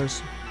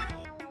stars.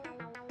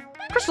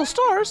 Crystal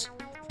stars?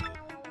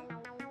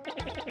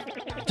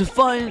 To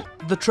find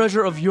the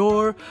treasure of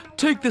yore,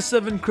 take the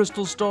 7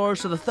 crystal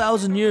stars to the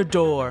 1,000-year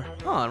door.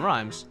 Oh, it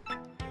rhymes.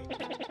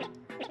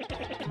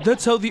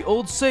 That's how the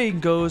old saying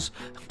goes,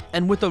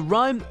 and with a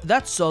rhyme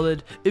that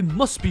solid, it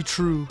must be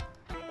true.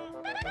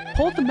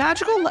 Hold the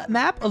magical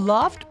map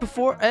aloft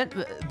before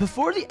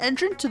the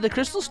entrance to the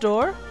crystal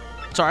store.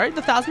 Sorry,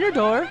 the 1,000-year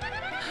door.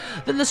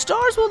 Then the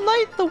stars will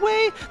light the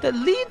way that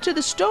lead to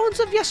the stones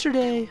of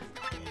yesterday.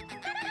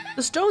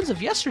 The stones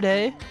of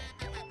yesterday?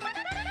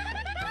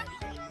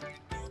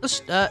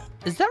 Is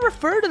that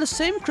refer to the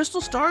same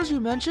crystal stars you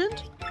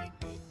mentioned?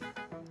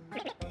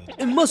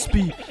 It must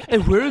be,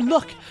 and we're in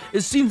luck.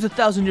 It seems the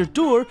 1,000-year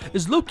door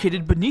is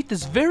located beneath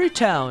this very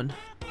town.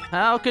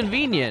 How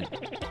convenient.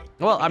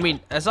 Well, I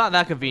mean, it's not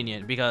that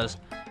convenient because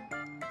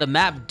the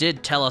map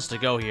did tell us to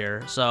go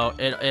here, so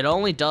it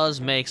only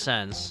does make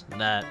sense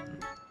that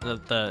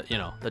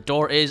the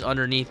door is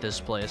underneath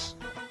this place.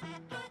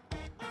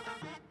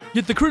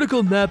 Yet the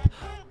critical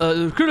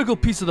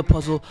piece of the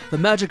puzzle, the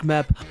magic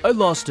map, I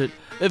lost it.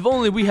 If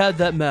only we had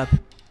that map.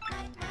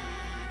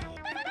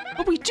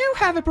 But we do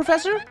have it,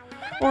 Professor.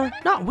 Or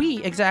not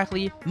we,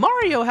 exactly.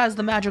 Mario has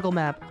the magical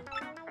map.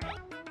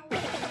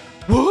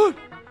 What?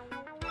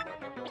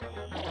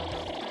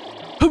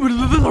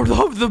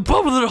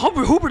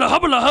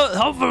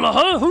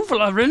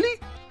 Really?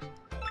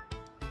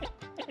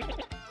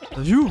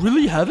 You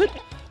really have it?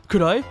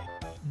 Could I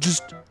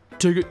just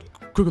take a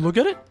quick look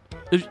at it?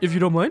 If you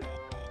don't mind?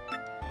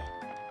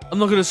 I'm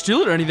not gonna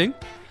steal it or anything.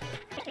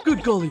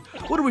 Good golly,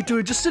 what are we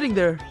doing just sitting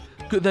there?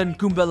 Good then,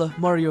 Goombella,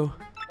 Mario.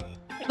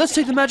 Let's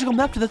take the magical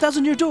map to the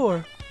 1,000-year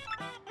door.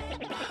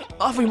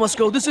 Off we must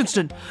go this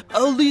instant.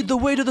 I'll lead the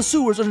way to the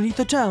sewers underneath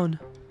the town.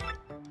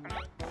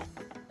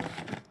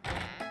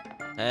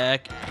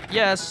 Heck,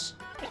 yes.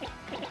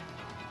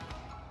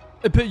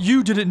 I bet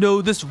you didn't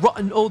know this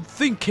rotten old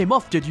thing came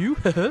off, did you?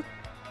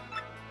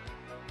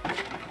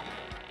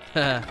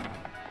 I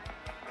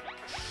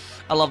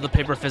love the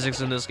paper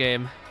physics in this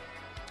game.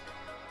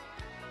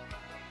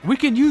 We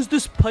can use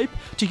this pipe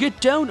to get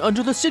down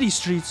under the city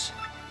streets.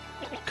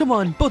 Come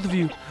on, both of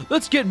you,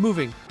 let's get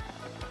moving.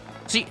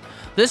 See,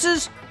 this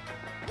is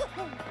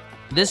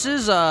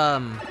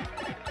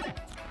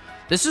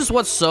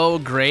what's so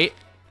great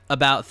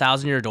about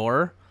 1,000-Year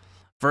Door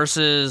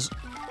versus,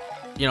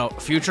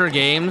 future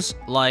games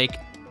like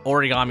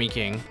Origami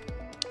King.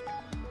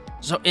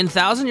 So in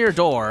 1,000-Year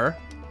Door,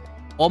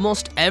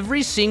 almost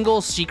every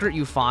single secret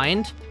you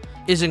find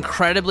is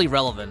incredibly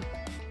relevant.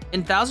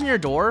 In 1,000-Year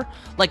Door,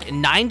 like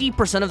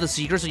 90% of the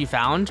secrets that you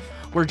found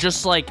were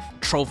just like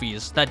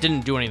trophies that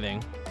didn't do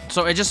anything.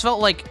 So it just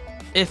felt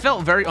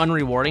very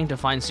unrewarding to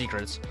find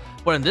secrets.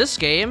 But in this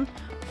game,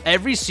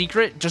 every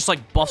secret just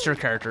like buffs your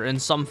character in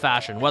some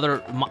fashion,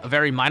 whether a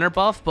very minor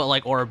buff,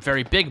 but or a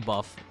very big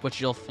buff,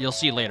 which you'll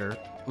see later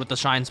with the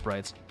shine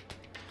sprites.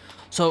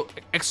 So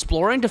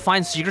exploring to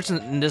find secrets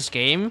in this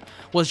game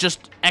was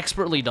just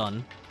expertly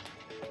done.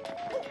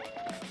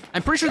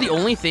 I'm pretty sure the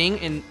only thing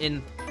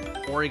in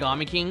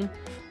Origami King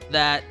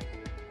that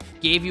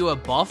gave you a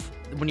buff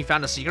when you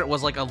found a secret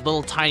was like a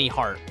little tiny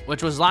heart,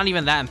 which was not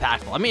even that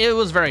impactful. I mean, it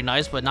was very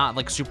nice, but not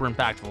like super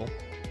impactful.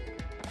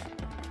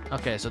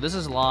 Okay, so this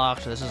is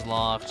locked. This is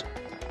locked.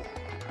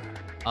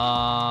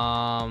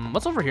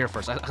 What's over here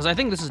first? Because I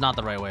think this is not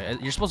the right way.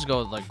 You're supposed to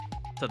go like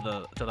to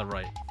the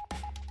right.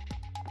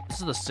 This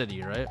is the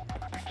city, right?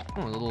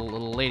 Oh, a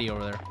little lady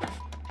over there.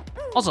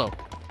 Also,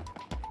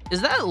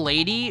 is that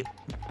lady?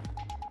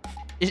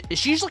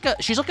 She's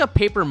like a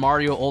Paper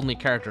Mario only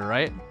character,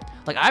 right?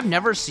 Like, I've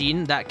never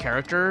seen that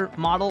character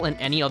model in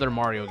any other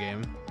Mario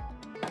game.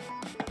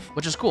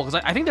 Which is cool,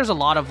 because I think there's a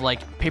lot of,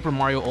 like, Paper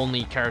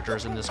Mario-only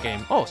characters in this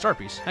game. Oh, Star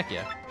Piece. Heck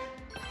yeah.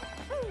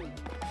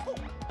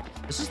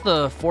 This is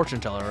the fortune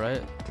teller,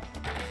 right?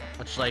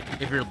 Which, like,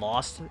 if you're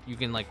lost, you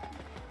can, like,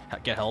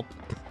 get help.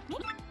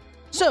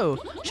 So,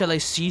 shall I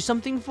see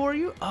something for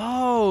you?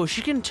 Oh,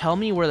 she can tell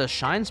me where the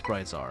shine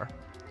sprites are.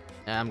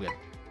 Yeah, I'm good.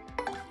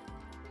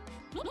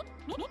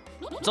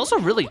 It's also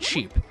really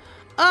cheap.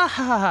 Ah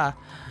ha ha ha.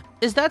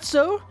 Is that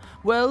so?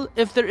 Well,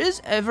 if there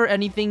is ever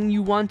anything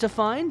you want to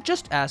find,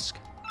 just ask.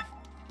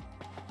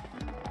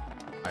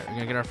 Alright, we're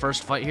gonna get our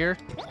first fight here.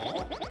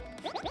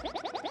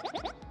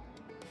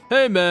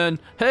 Hey man,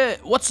 hey,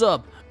 what's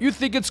up? You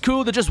think it's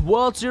cool to just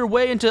waltz your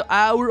way into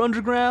our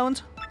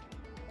underground?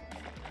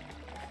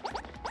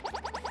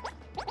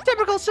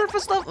 Typical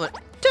surface level.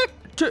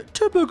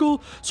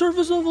 Typical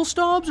surface level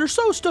snobs are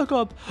so stuck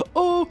up.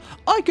 Oh,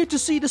 I get to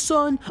see the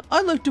sun.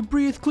 I like to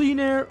breathe clean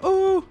air.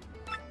 Oh.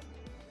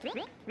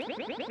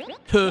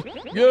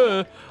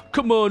 Yeah,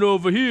 come on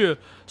over here,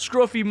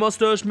 scruffy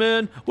mustache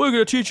man. We're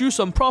gonna teach you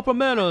some proper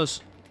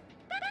manners.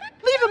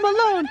 Leave him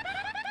alone.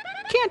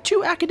 Can't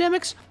two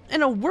academics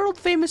and a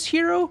world-famous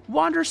hero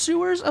wander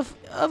sewers of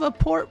a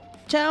port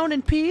town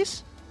in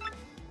peace?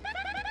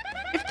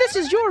 If this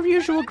is your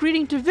usual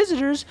greeting to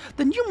visitors,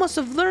 then you must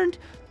have learned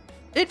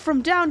it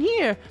from down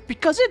here,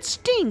 because it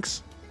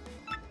stinks.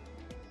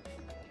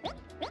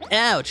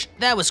 Ouch,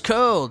 that was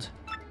cold.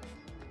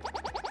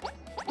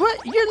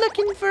 What, you're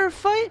looking for a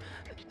fight?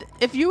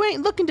 If you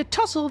ain't looking to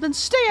tussle, then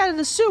stay out of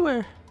the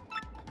sewer.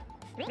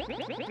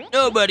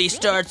 Nobody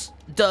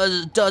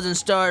doesn't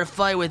start a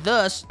fight with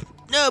us.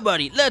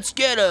 Nobody, let's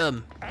get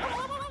him.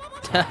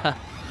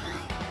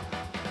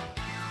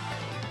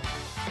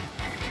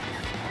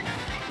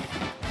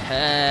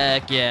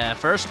 Heck yeah,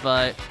 first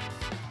fight.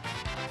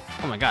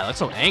 Oh my god, that's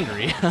so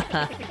angry.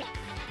 I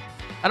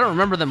don't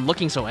remember them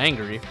looking so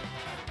angry.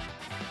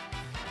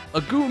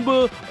 A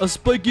Goomba, a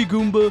spiky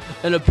Goomba,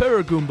 and a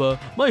Paragoomba.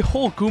 My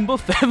whole Goomba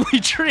family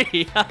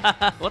tree.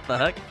 What the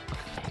heck?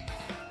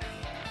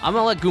 I'm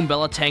gonna let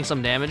Goombella tank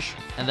some damage,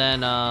 and then,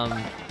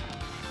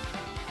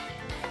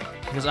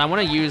 because I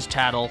want to use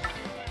Tattle.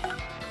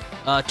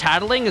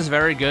 Tattling is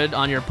very good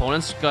on your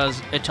opponents,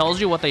 because it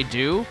tells you what they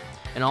do,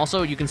 and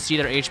also you can see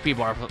their HP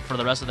bar for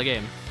the rest of the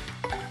game.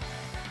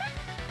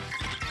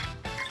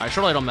 Alright,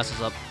 surely I don't mess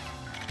this up.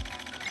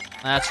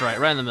 That's right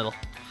in the middle.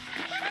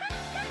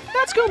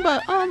 That's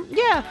Goomba.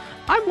 Yeah,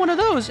 I'm one of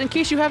those, in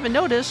case you haven't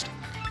noticed.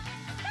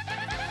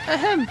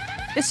 Ahem.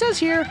 It says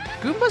here,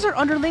 Goombas are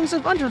underlings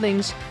of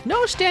underlings.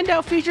 No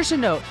standout features to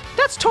note.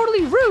 That's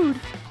totally rude.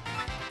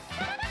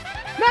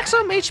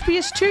 Maximum HP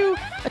is 2,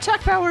 attack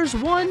power is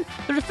 1,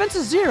 their defense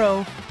is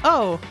 0.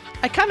 Oh,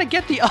 I kind of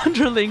get the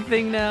underling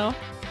thing now.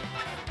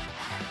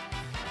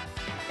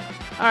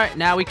 Alright,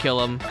 now we kill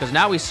him, because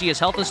now we see his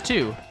health is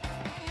 2.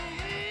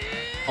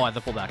 Oh, I have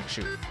to pull back.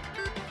 Shoot.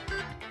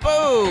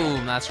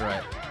 Boom! That's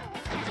right.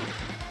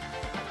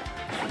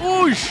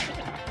 Whoosh!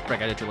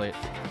 Frick, I did too late.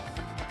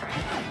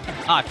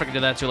 Ah, I freaking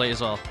did that too late as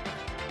well.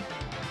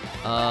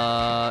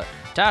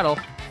 Tattle.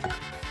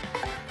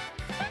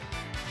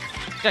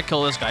 Gotta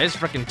kill this guy. He's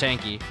freaking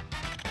tanky.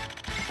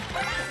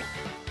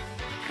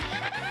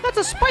 That's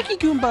a spiky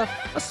Goomba.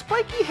 A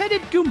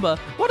spiky-headed Goomba.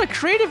 What a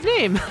creative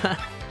name.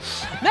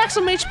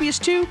 Maximum HP is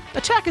 2,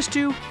 attack is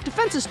 2,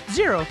 defense is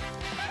 0.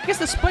 I guess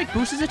the spike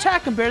boosts his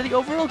attack compared to the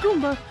overall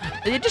Goomba.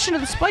 The addition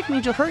of the spike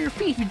means you'll hurt your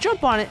feet if you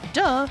jump on it.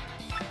 Duh.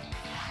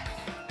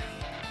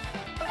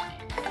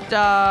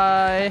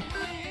 Die.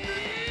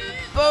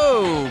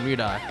 Boom! You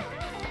die.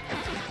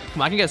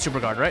 Come on, I can get a super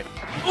guard, right?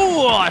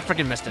 Oh, I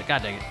freaking missed it.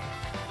 God dang it.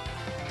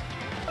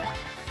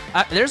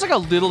 There's like a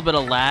little bit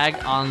of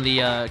lag on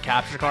the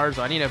capture card,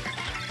 so I need to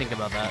think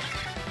about that.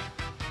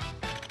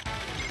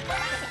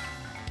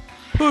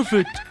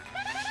 Perfect.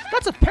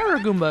 That's a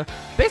Paragoomba.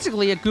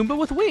 Basically a Goomba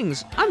with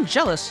wings. I'm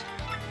jealous.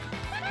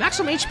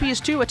 Maximum HP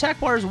is 2, attack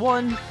bar is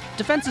 1,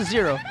 defense is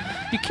 0.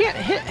 You can't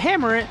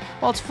hammer it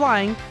while it's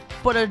flying,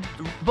 but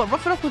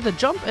rough it up with a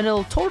jump and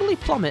it'll totally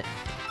plummet.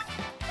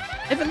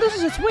 If it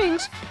loses its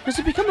wings, does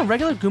it become a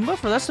regular Goomba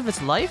for the rest of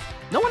its life?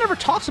 No one ever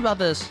talks about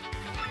this.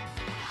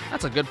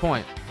 That's a good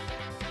point.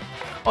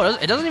 Oh,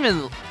 it doesn't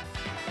even...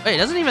 Wait, it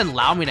doesn't even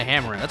allow me to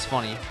hammer it. That's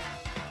funny.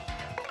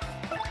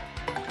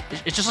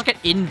 It's just like an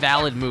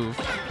invalid move.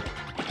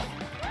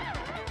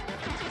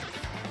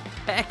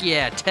 Heck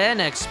yeah, 10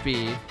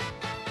 XP.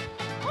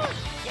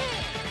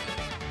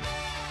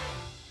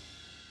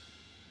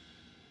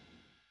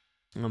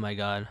 Oh my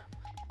god.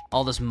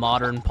 All this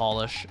modern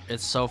polish.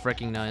 It's so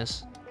freaking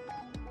nice.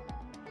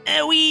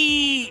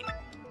 Ewie!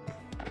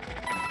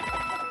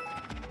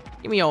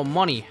 Give me your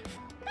money.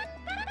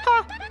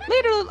 Ha!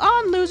 Later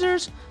on,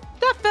 losers.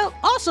 That felt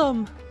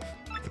awesome.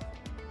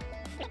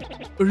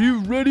 Are you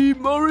ready,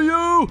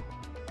 Mario?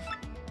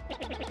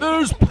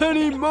 There's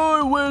plenty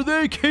more where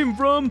they came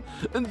from,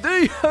 and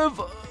they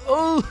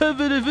all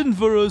have it in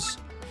for us.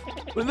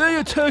 When they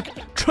attack,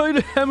 try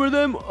to hammer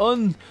them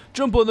on,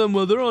 jump on them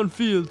while they're in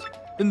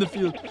the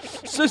field.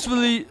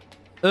 Successfully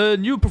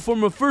and you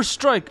perform a first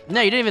strike.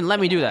 No, you didn't even let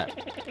me do that.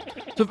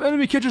 So if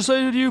enemy catches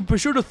sight of you, be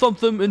sure to thump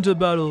them into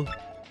battle.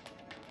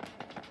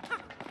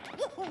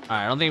 Alright,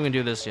 I don't think we can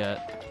do this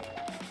yet.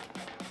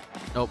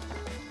 Nope.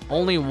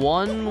 Only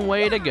one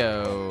way to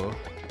go.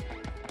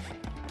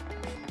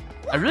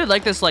 I really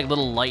like this like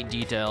little light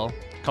detail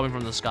coming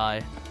from the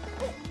sky.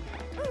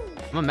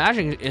 I'm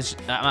imagining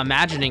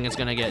it's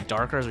gonna get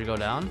darker as we go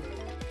down.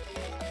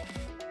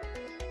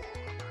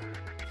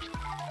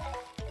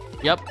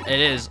 Yep, it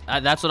is.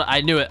 That's what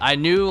I knew it. I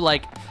knew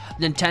like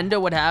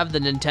Nintendo would have the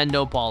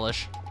Nintendo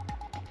polish.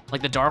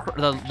 Like the darker,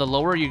 the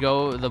lower you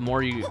go, the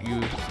more you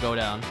go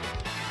down.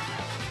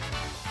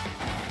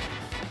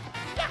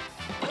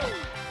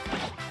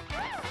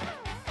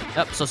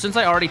 Yep. So since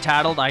I already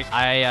tattled,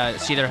 I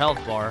see their health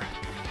bar.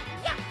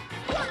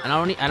 And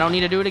I don't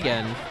need to do it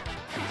again.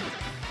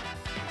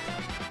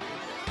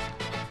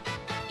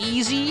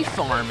 Easy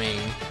farming.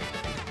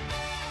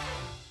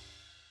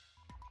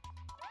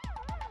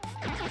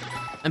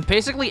 And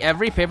basically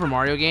every Paper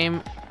Mario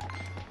game,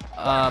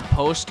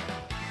 post,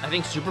 I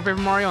think Super Paper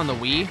Mario on the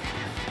Wii,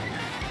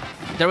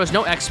 there was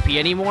no XP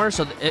anymore,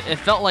 so it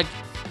felt like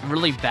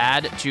really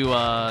bad to,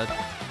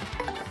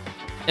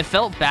 it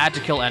felt bad to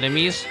kill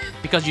enemies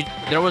because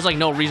there was like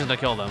no reason to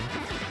kill them.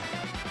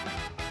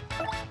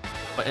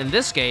 But in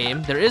this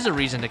game, there is a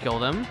reason to kill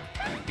them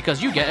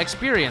because you get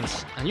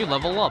experience and you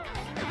level up,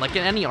 like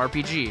in any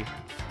RPG.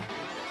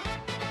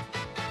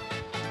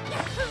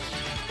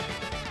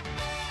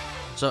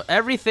 So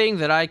everything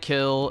that I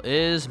kill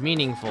is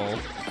meaningful.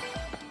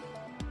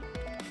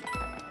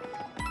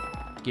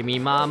 Give me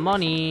my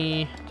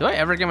money. Do I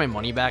ever get my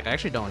money back? I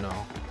actually don't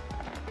know.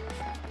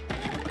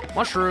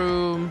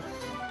 Mushroom.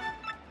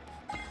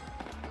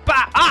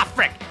 Bah! Ah,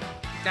 frick!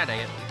 God dang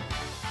it.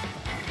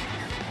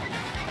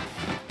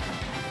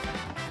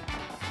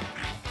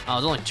 Oh,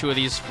 there's only 2 of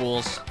these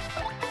fools.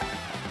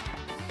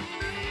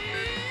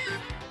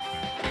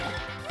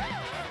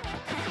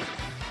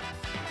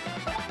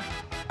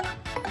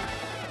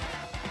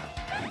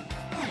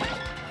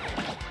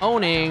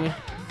 Owning.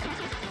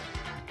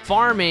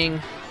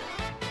 Farming.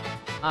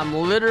 I'm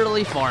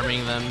literally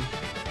farming them.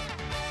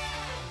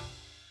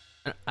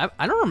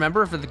 I don't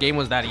remember if the game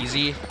was that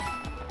easy.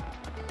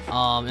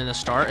 In the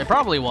start. It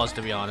probably was,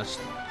 to be honest.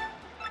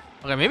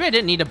 Okay, maybe I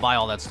didn't need to buy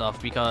all that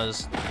stuff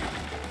because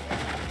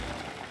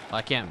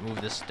I can't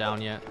move this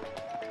down yet.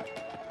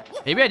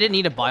 Maybe I didn't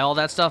need to buy all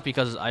that stuff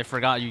because I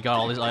forgot you got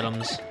all these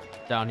items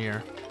down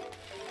here.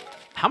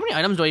 How many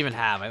items do I even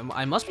have?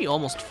 I must be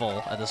almost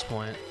full at this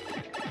point.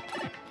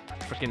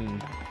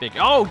 Freaking big.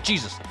 Oh,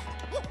 Jesus.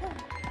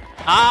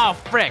 Oh,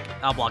 frick.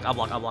 I'll block.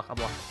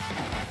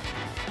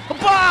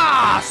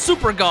 Bah!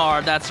 Super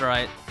guard. That's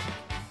right.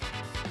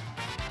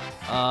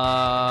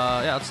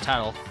 Yeah, let's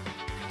tattle.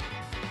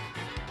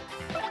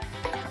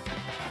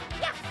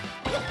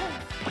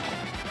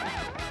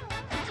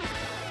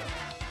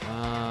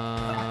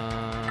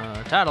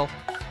 Tattle.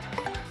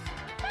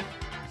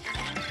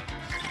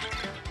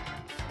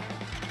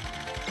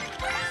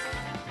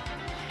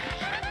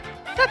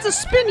 That's a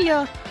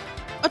Spinia,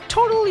 a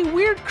totally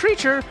weird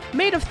creature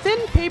made of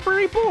thin,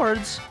 papery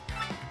boards.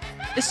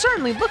 It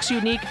certainly looks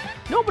unique.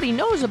 Nobody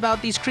knows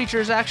about these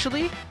creatures,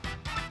 actually.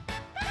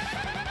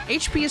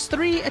 HP is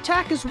 3,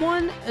 attack is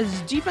 1,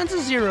 as defense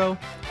is 0.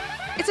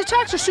 Its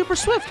attacks are super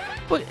swift,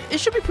 but it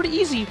should be pretty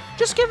easy.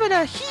 Just give it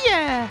a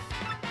yeah.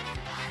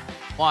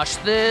 Watch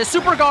this.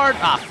 Super guard.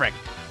 Ah, frick.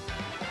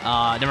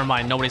 Never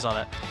mind. Nobody saw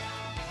that.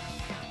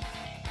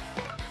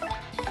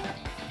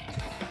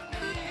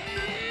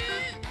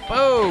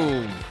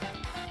 Boom.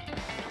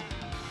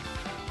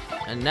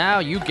 And now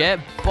you get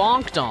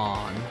bonked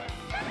on.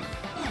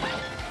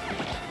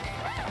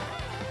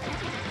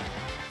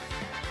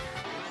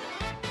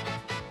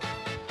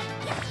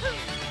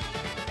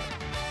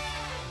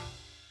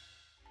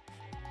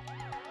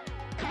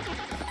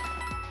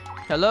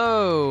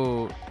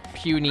 Hello,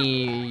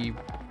 puny.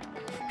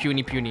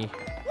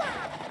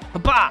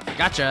 Bah!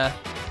 Gotcha.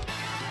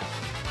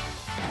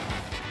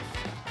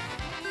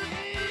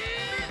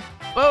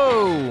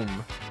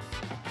 Boom!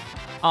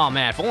 Oh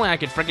man, if only I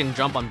could freaking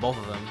jump on both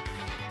of them,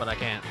 but I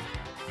can't.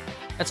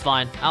 That's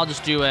fine. I'll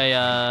just do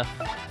a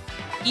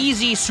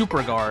easy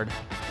super guard.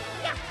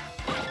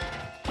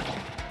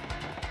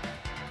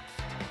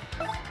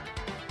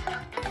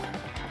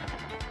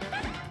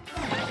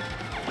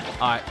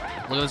 All right,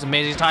 look at this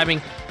amazing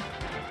timing.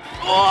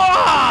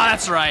 Oh,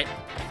 that's right.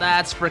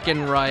 That's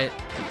freaking right.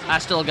 I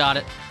still got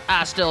it.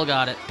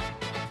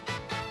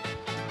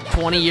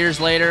 20 years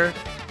later,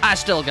 I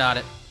still got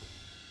it.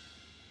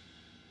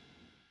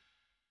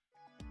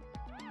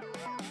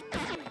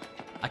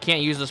 I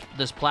can't use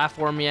this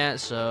platform yet,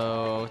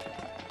 so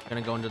I'm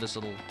gonna go into this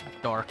little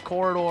dark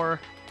corridor.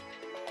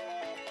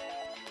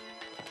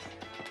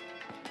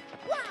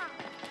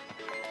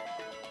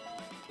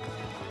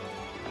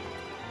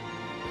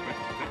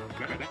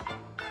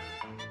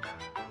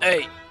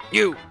 Hey,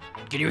 you!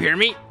 Can you hear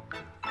me?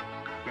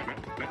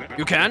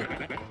 You can?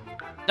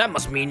 That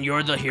must mean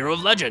you're the hero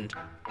of legend.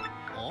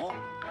 Oh?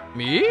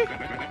 Me?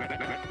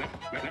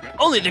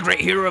 Only the great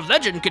hero of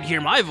legend could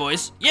hear my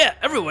voice. Yeah,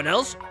 everyone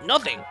else,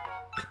 nothing.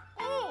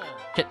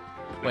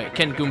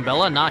 Can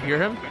Goombella not hear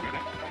him?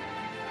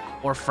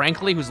 Or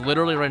Frankly, who's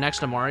literally right next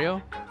to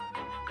Mario?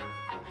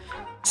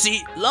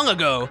 See, long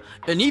ago,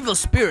 an evil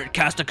spirit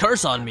cast a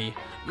curse on me,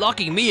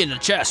 locking me in a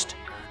chest.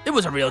 It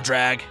was a real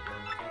drag.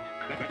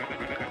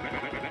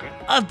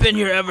 I've been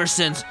here ever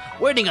since,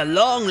 waiting a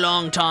long,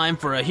 long time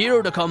for a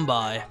hero to come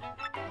by.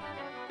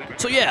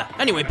 So yeah,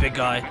 anyway, big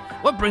guy,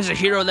 what brings a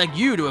hero like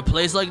you to a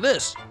place like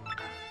this?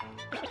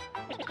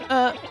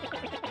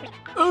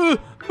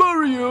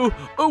 Mario,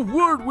 a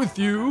word with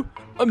you.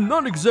 I'm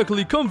not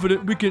exactly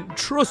confident we can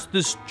trust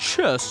this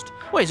chest.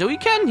 Wait, so we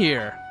can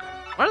hear.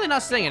 Why are they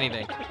not saying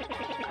anything?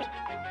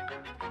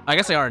 I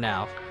guess they are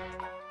now.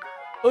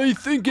 I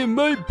think it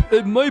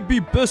might be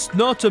best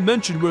not to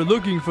mention we're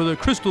looking for the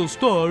crystal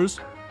stars.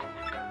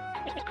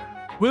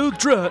 Well,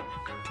 drat.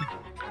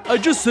 I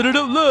just said it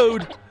out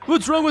loud.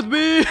 What's wrong with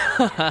me?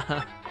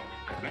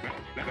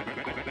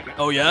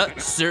 Oh yeah?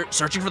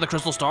 Searching for the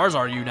crystal stars,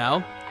 are you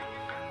now?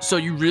 So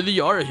you really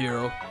are a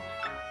hero.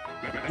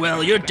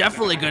 Well, you're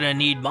definitely gonna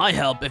need my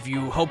help if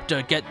you hope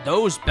to get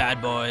those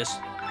bad boys.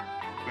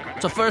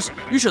 So first,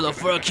 you should look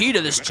for a key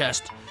to this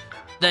chest.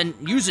 Then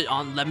use it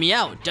on Let Me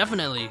Out,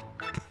 definitely.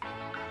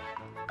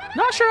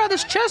 Not sure how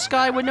this chess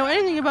guy would know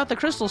anything about the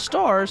crystal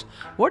stars.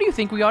 What do you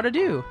think we ought to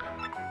do?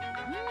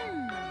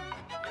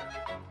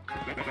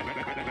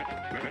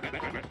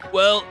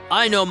 Well,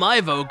 I know my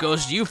vote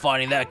goes to you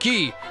finding that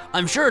key.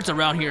 I'm sure it's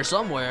around here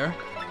somewhere.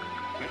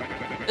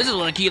 This is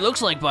what a key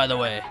looks like, by the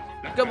way.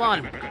 Come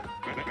on.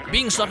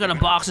 Being stuck in a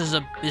box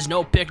is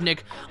no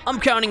picnic. I'm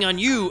counting on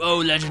you, oh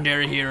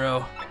legendary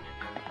hero.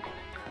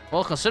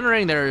 Well,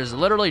 considering there is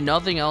literally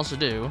nothing else to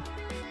do,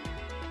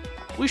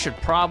 we should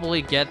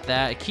probably get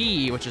that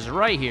key, which is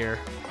right here.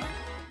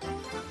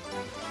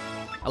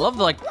 I love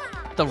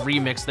the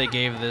remix they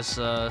gave this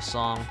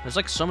song. There's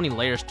like so many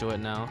layers to it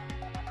now.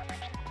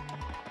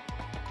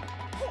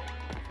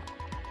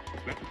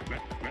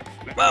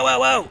 Whoa, whoa,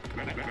 whoa!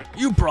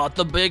 You brought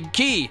the big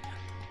key.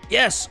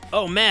 Yes,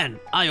 oh man,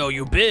 I owe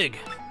you big.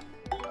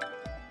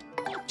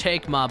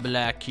 Take my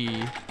black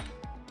key.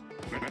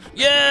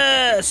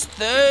 Yes,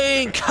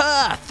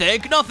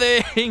 thank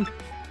nothing.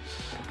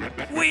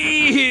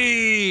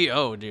 Wee!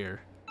 Oh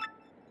dear.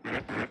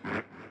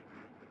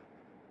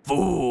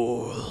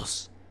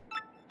 Fools.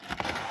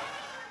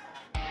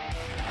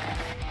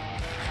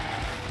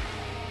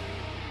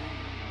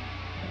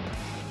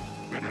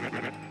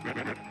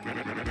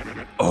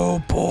 Oh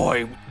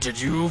boy, did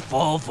you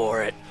fall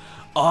for it?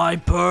 I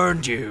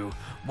burned you.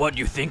 What,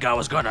 you think I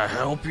was gonna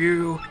help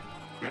you?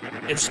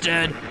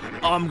 Instead,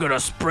 I'm gonna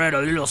spread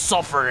a little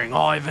suffering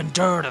I've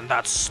endured in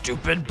that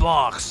stupid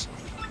box.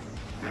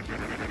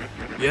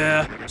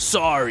 Yeah,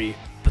 sorry,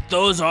 but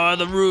those are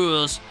the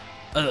rules.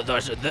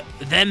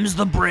 Them's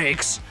the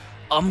breaks.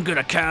 I'm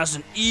gonna cast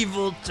an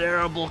evil,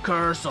 terrible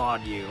curse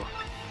on you.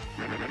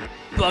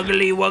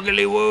 Buggly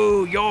wuggly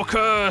woo, you're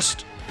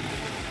cursed.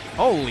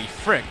 Holy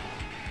frick.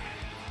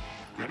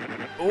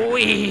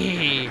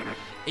 Wee!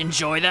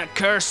 Enjoy that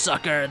curse,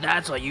 sucker.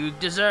 That's what you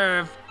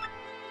deserve.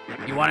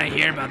 You want to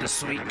hear about the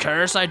sweet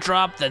curse I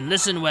dropped? Then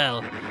listen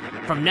well.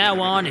 From now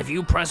on, if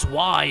you press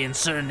Y in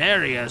certain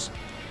areas,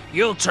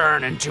 you'll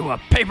turn into a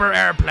paper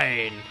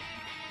airplane.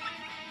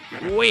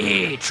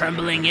 Wee!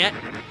 Trembling yet?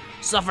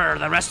 Suffer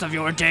the rest of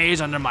your days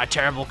under my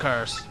terrible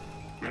curse.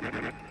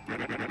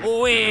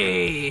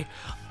 Wee!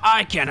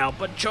 I can't help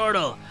but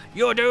chortle.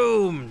 You're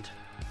doomed.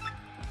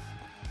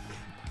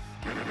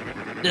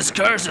 This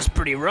curse is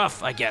pretty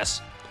rough, I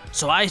guess.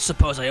 So I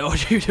suppose I owe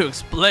you to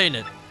explain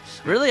it.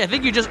 Really? I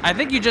think you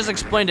just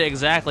explained it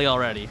exactly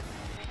already.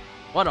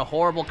 What a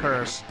horrible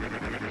curse.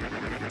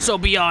 So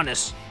be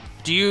honest.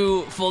 Do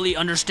you fully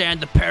understand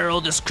the peril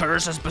this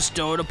curse has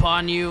bestowed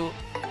upon you?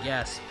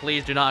 Yes,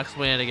 please do not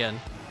explain it again.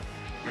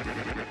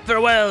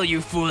 Farewell,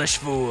 you foolish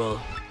fool.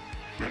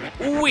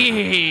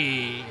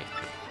 Wee!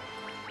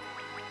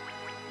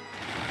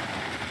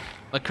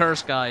 The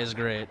curse guy is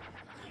great.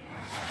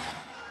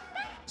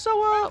 So,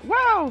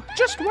 wow,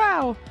 just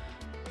wow.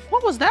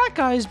 What was that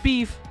guy's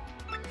beef?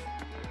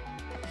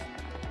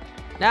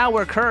 Now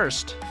we're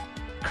cursed.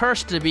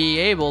 Cursed to be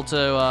able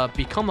to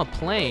become a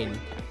plane.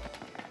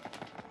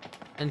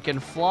 And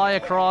can fly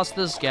across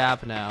this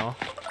gap now.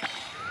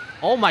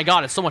 Oh my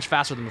god, it's so much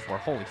faster than before.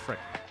 Holy frick.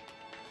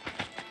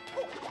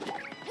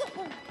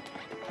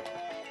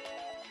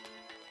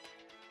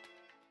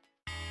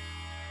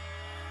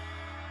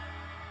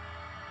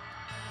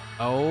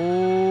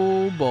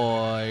 Oh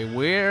boy,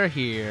 we're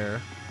here.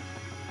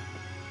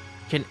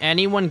 Can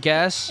anyone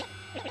guess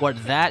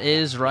what that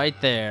is right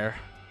there?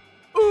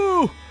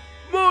 Oh,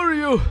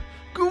 Mario!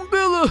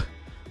 Goombella!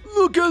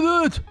 Look at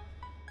that!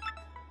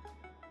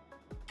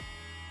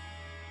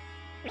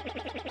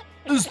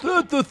 Is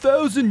that the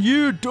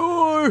 1,000-year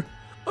door?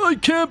 I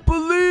can't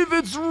believe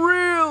it's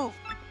real!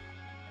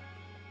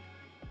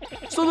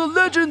 So the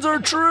legends are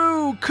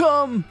true!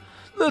 Come,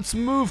 let's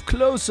move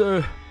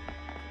closer.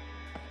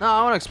 No,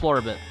 I want to explore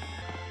a bit.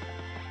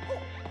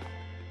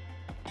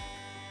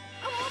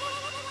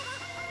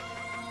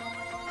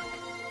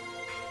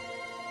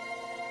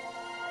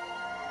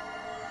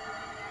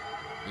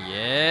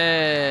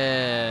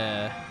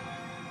 Yeah.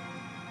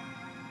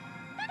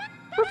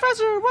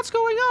 Professor, what's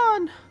going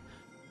on?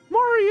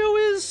 Mario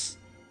is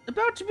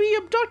about to be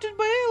abducted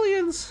by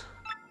aliens.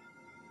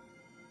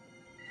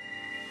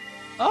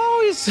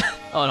 Oh, he's.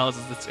 Oh no,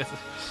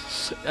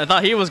 I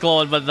thought he was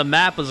glowing, but the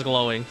map was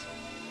glowing.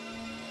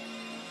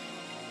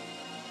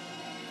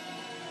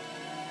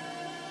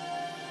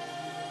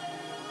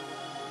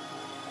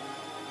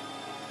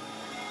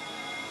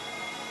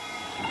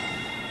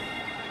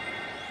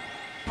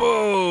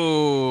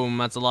 Boom!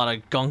 That's a lot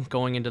of gunk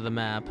going into the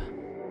map.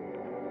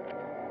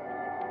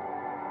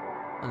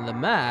 And the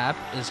map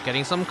is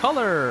getting some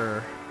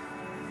color.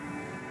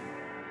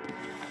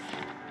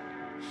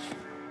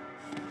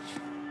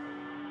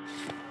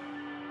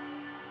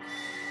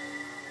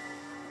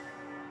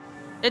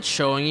 It's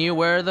showing you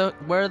where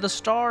the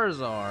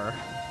stars are.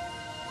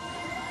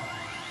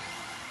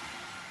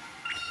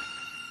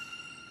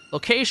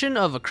 Location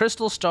of a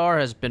crystal star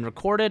has been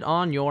recorded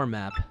on your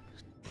map.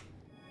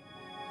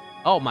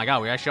 Oh my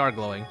god, we actually are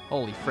glowing.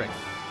 Holy frick.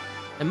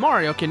 And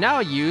Mario can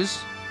now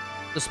use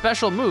the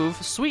special move,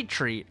 Sweet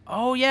Treat.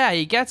 Oh yeah,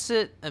 he gets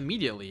it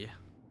immediately.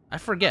 I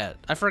forgot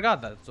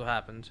that's what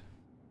happened.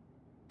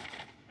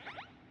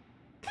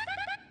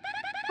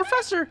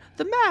 Professor,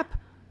 the map.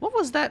 What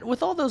was that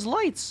with all those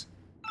lights?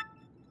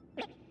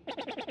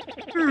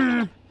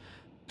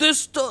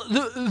 This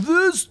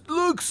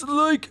looks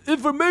like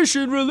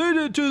information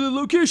related to the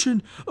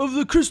location of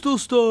the crystal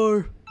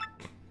star.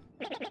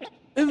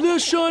 In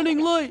this shining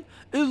light,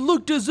 it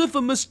looked as if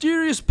a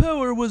mysterious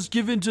power was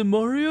given to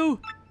Mario.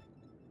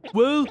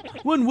 Well,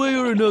 one way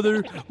or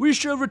another, we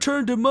shall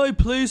return to my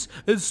place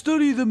and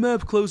study the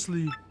map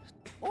closely.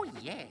 Oh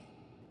yeah.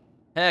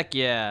 Heck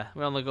yeah,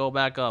 we only go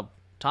back up.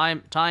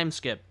 Time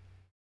skip.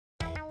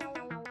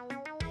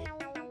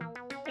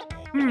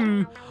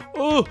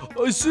 Oh,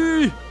 I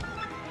see.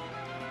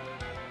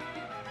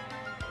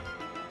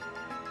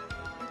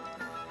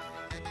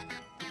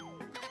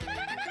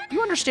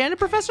 You understand it,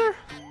 Professor?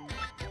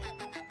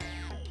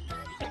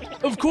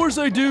 Of course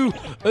I do,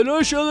 and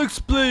I shall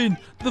explain.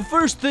 The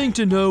first thing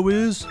to know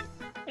is,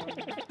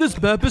 this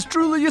map is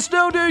truly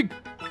astounding.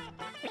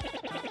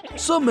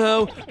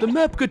 Somehow, the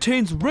map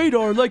contains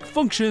radar-like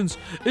functions.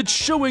 It's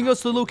showing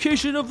us the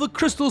location of the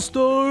crystal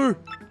star.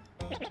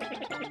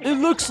 It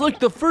looks like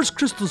the first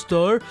crystal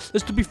star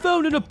is to be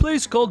found in a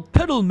place called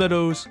Petal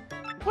Meadows.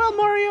 Well,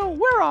 Mario,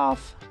 we're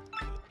off.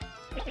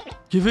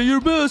 Give it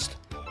your best.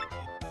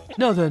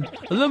 Now then,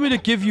 allow me to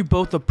give you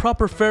both a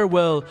proper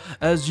farewell,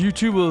 as you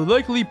two will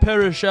likely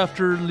perish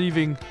after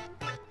leaving.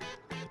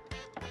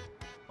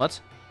 What?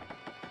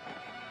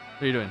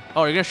 What are you doing?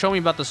 Oh, you're gonna show me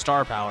about the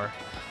star power.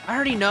 I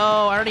already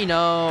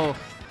know.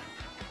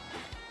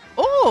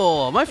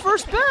 Oh, my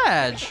first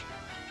badge.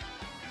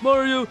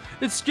 Mario,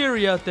 it's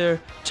scary out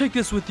there. Take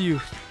this with you.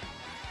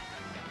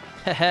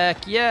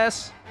 Heck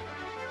yes.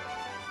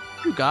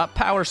 You got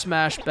Power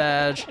Smash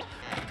badge.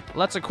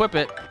 Let's equip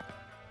it,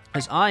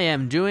 as I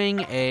am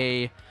doing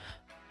a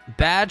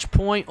badge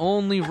point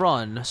only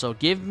run. So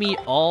give me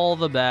all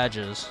the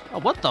badges. Oh,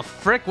 what the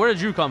frick? Where did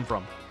you come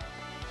from?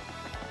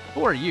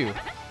 Who are you?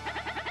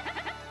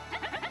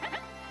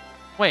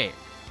 Wait.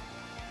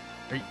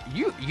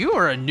 You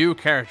are a new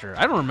character.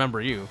 I don't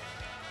remember you.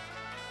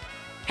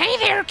 Hey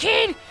there,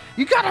 kid!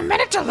 You got a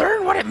minute to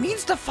learn what it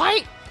means to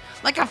fight?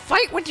 Like a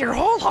fight with your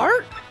whole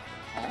heart?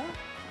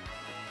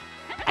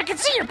 I can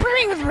see you're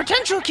brimming with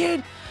potential,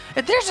 kid.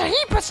 And there's a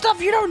heap of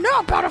stuff you don't know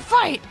about a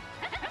fight.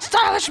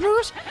 Stylish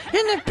moves,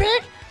 isn't it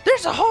big?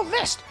 There's a whole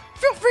list.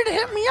 Feel free to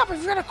hit me up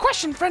if you got a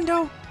question,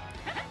 friendo.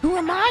 Who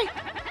am I?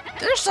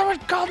 There's someone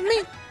called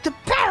me the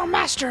Battle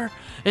Master,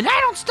 and I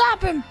don't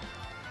stop him.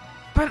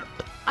 But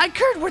I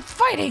could with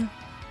fighting.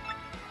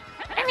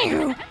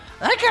 Anywho,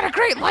 I got a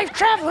great life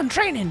traveling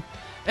training.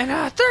 And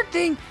third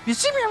thing, if you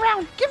see me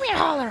around, give me a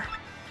holler.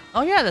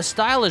 Oh yeah, the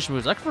stylish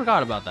moves. I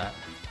forgot about that.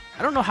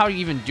 I don't know how you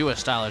even do a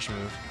stylish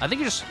move. I think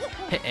you just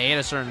hit A at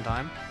a certain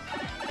time.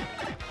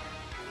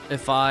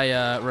 If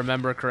I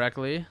remember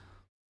correctly.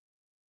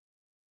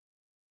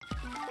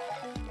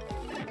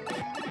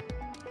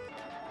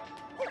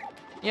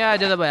 Yeah, I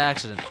did that by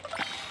accident.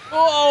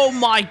 Oh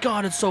my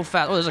god, it's so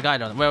fast. Oh, there's a guy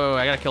down there. Wait,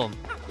 I gotta kill him.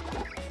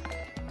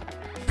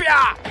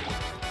 Bia!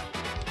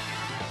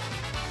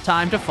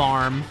 Time to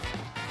farm.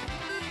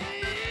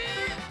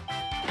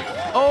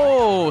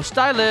 Oh,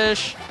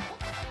 stylish.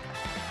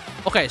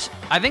 Okay, so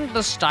I think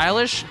the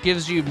stylish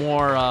gives you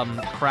more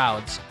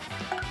crowds.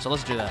 So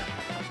let's do that.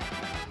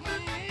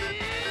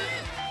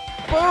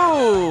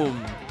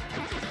 Boom!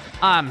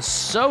 I'm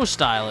so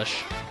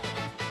stylish.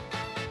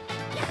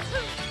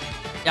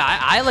 Yeah,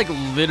 I like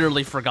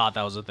literally forgot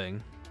that was a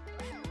thing.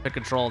 Pick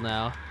control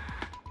now.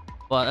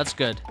 Well, that's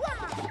good.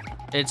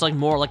 It's like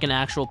more like an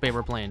actual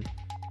paper plane.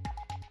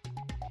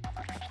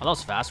 Oh, that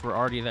was fast. We're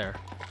already there.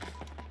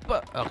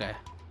 But okay.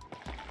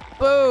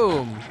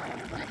 Boom!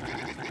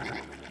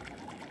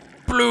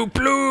 Bloop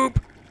bloop!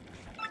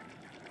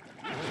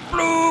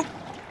 Bloop!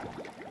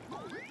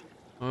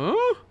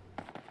 Huh?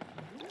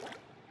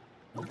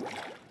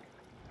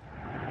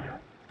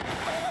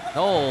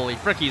 Holy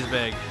frick, he's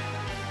big.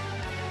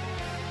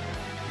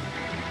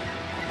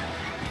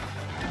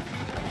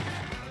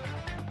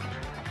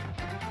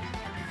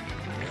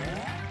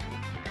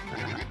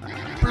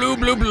 Bloop,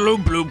 bloop,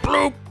 bloop, bloop,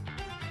 bloop.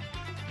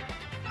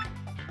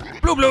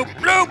 Bloop, bloop,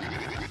 bloop.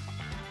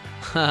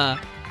 Haha.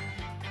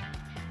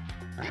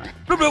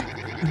 Bloop, bloop,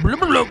 bloop,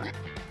 bloop,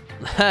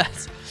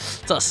 bloop.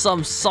 That's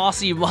some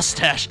saucy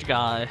mustached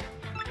guy.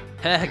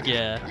 Heck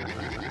yeah.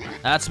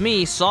 That's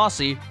me,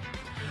 saucy.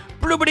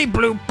 Bloopity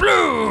bloop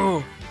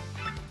blue.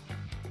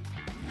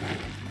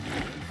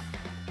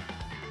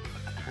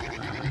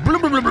 Bloop,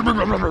 bloop, bloop, bloop,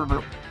 bloop, bloop,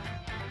 bloop.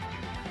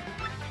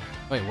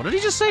 Wait, what did he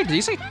just say? Did he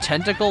say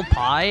tentacle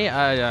pie?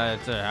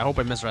 I hope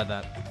I misread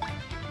that.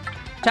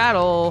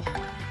 Tattle.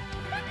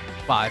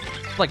 Wow, I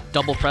like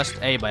double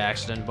pressed A by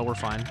accident, but we're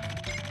fine.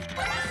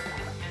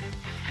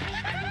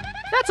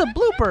 That's a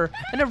blooper,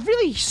 and a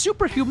really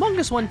super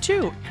humongous one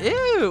too.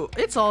 Ew,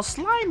 it's all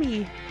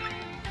slimy.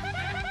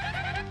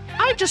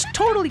 I just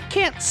totally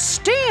can't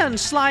stand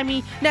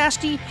slimy,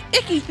 nasty,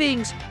 icky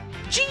things.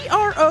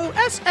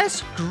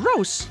 Gross.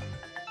 Gross.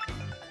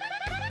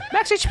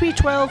 Max HP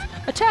 12,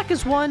 attack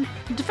is 1,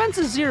 defense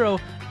is 0.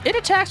 It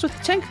attacks with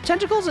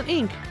tentacles and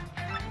ink.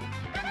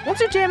 Once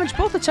you damage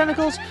both the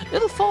tentacles,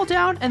 it'll fall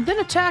down and then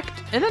it's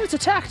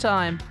attack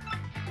time.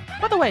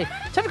 By the way,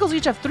 tentacles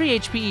each have 3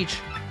 HP each.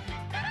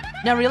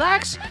 Now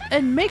relax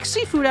and make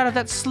seafood out of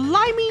that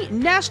slimy,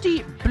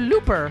 nasty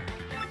blooper.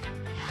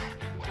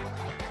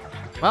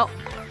 Well,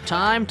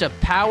 time to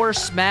power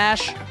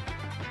smash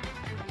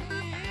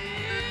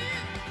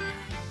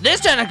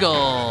this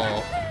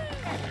tentacle.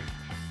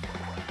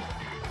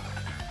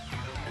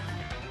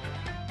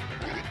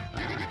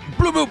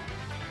 Bloop, bloop.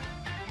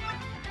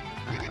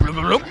 Bloop,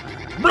 bloop,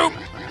 bloop.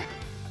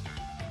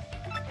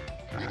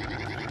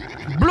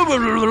 Bloop,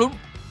 bloop, bloop,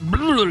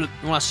 bloop.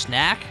 You want a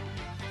snack?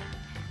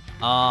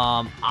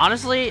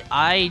 Honestly,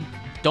 I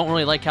don't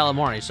really like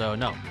calamari, so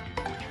no.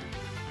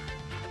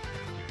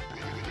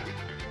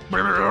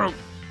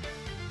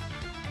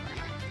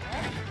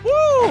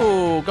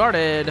 Woo!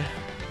 Guarded.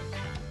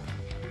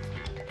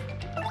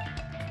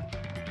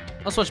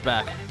 I'll switch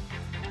back.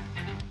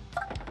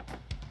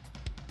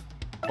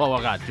 Whoa,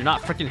 oh god, do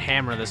not freaking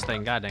hammer this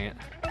thing, god dang it.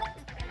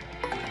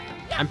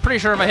 I'm pretty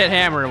sure if I hit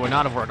hammer, it would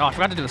not have worked. Oh, I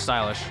forgot to do the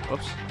stylish.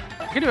 Whoops.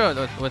 I can do it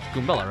with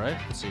Goombella, right?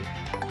 Let's see.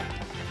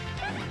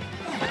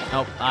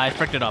 Nope, I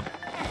fricked it up.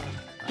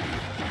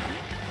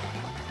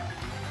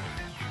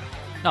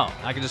 No,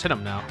 I can just hit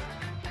him now.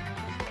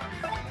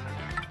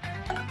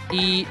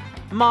 Eat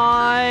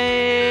my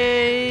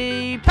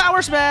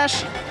power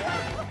smash!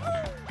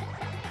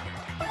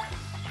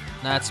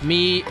 That's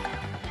me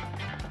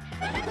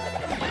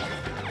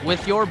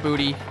with your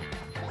booty.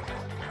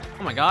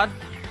 Oh my god.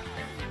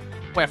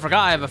 Wait, I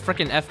forgot I have a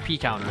freaking FP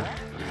counter.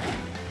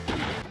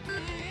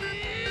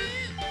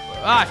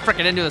 Ah, I frickin'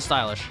 didn't do the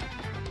stylish.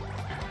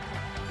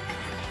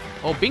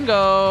 Oh,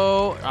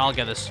 bingo! I'll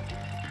get this.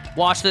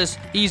 Watch this.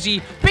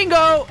 Easy.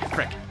 Bingo!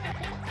 Frick.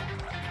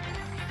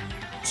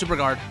 Super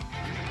guard.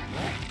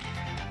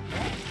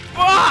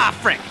 Ah,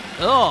 frick!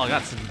 Oh,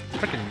 that's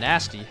freaking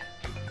nasty.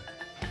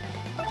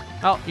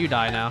 Oh, you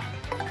die now.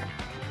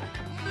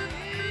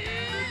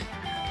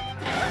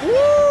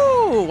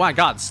 Woo! My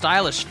god,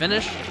 stylish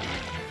finish.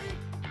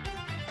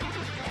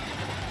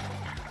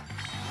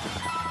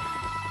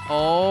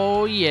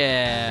 Oh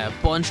yeah,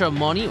 bunch of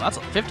money. That's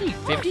 50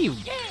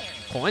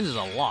 coins is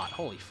a lot.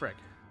 Holy frick.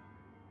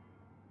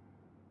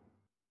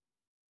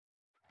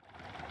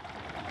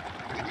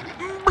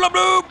 Blub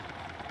blub.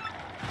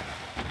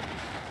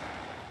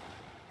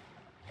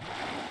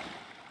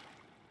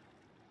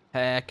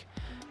 Heck.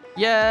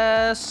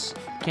 Yes.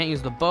 Can't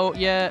use the boat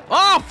yet.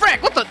 Oh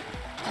frick! What the?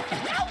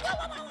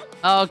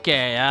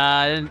 Okay,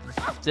 I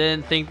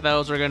didn't think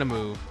those were gonna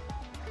move.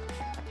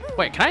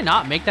 Wait, can I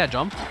not make that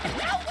jump?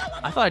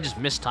 I thought I just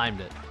mistimed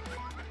it.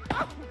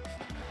 Oh,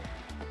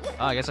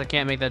 I guess I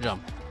can't make that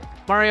jump.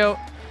 Mario,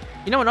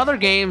 you know in other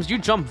games you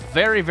jump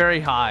very, very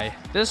high.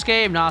 This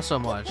game, not so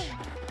much.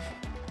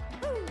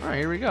 Alright,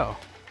 here we go.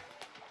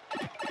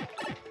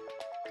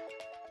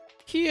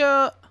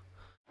 Here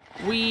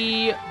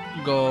we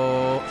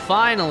go.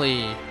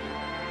 Finally,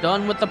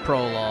 done with the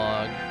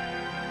prologue.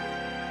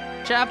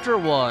 Chapter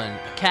 1,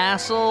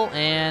 Castle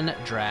and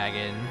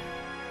Dragon.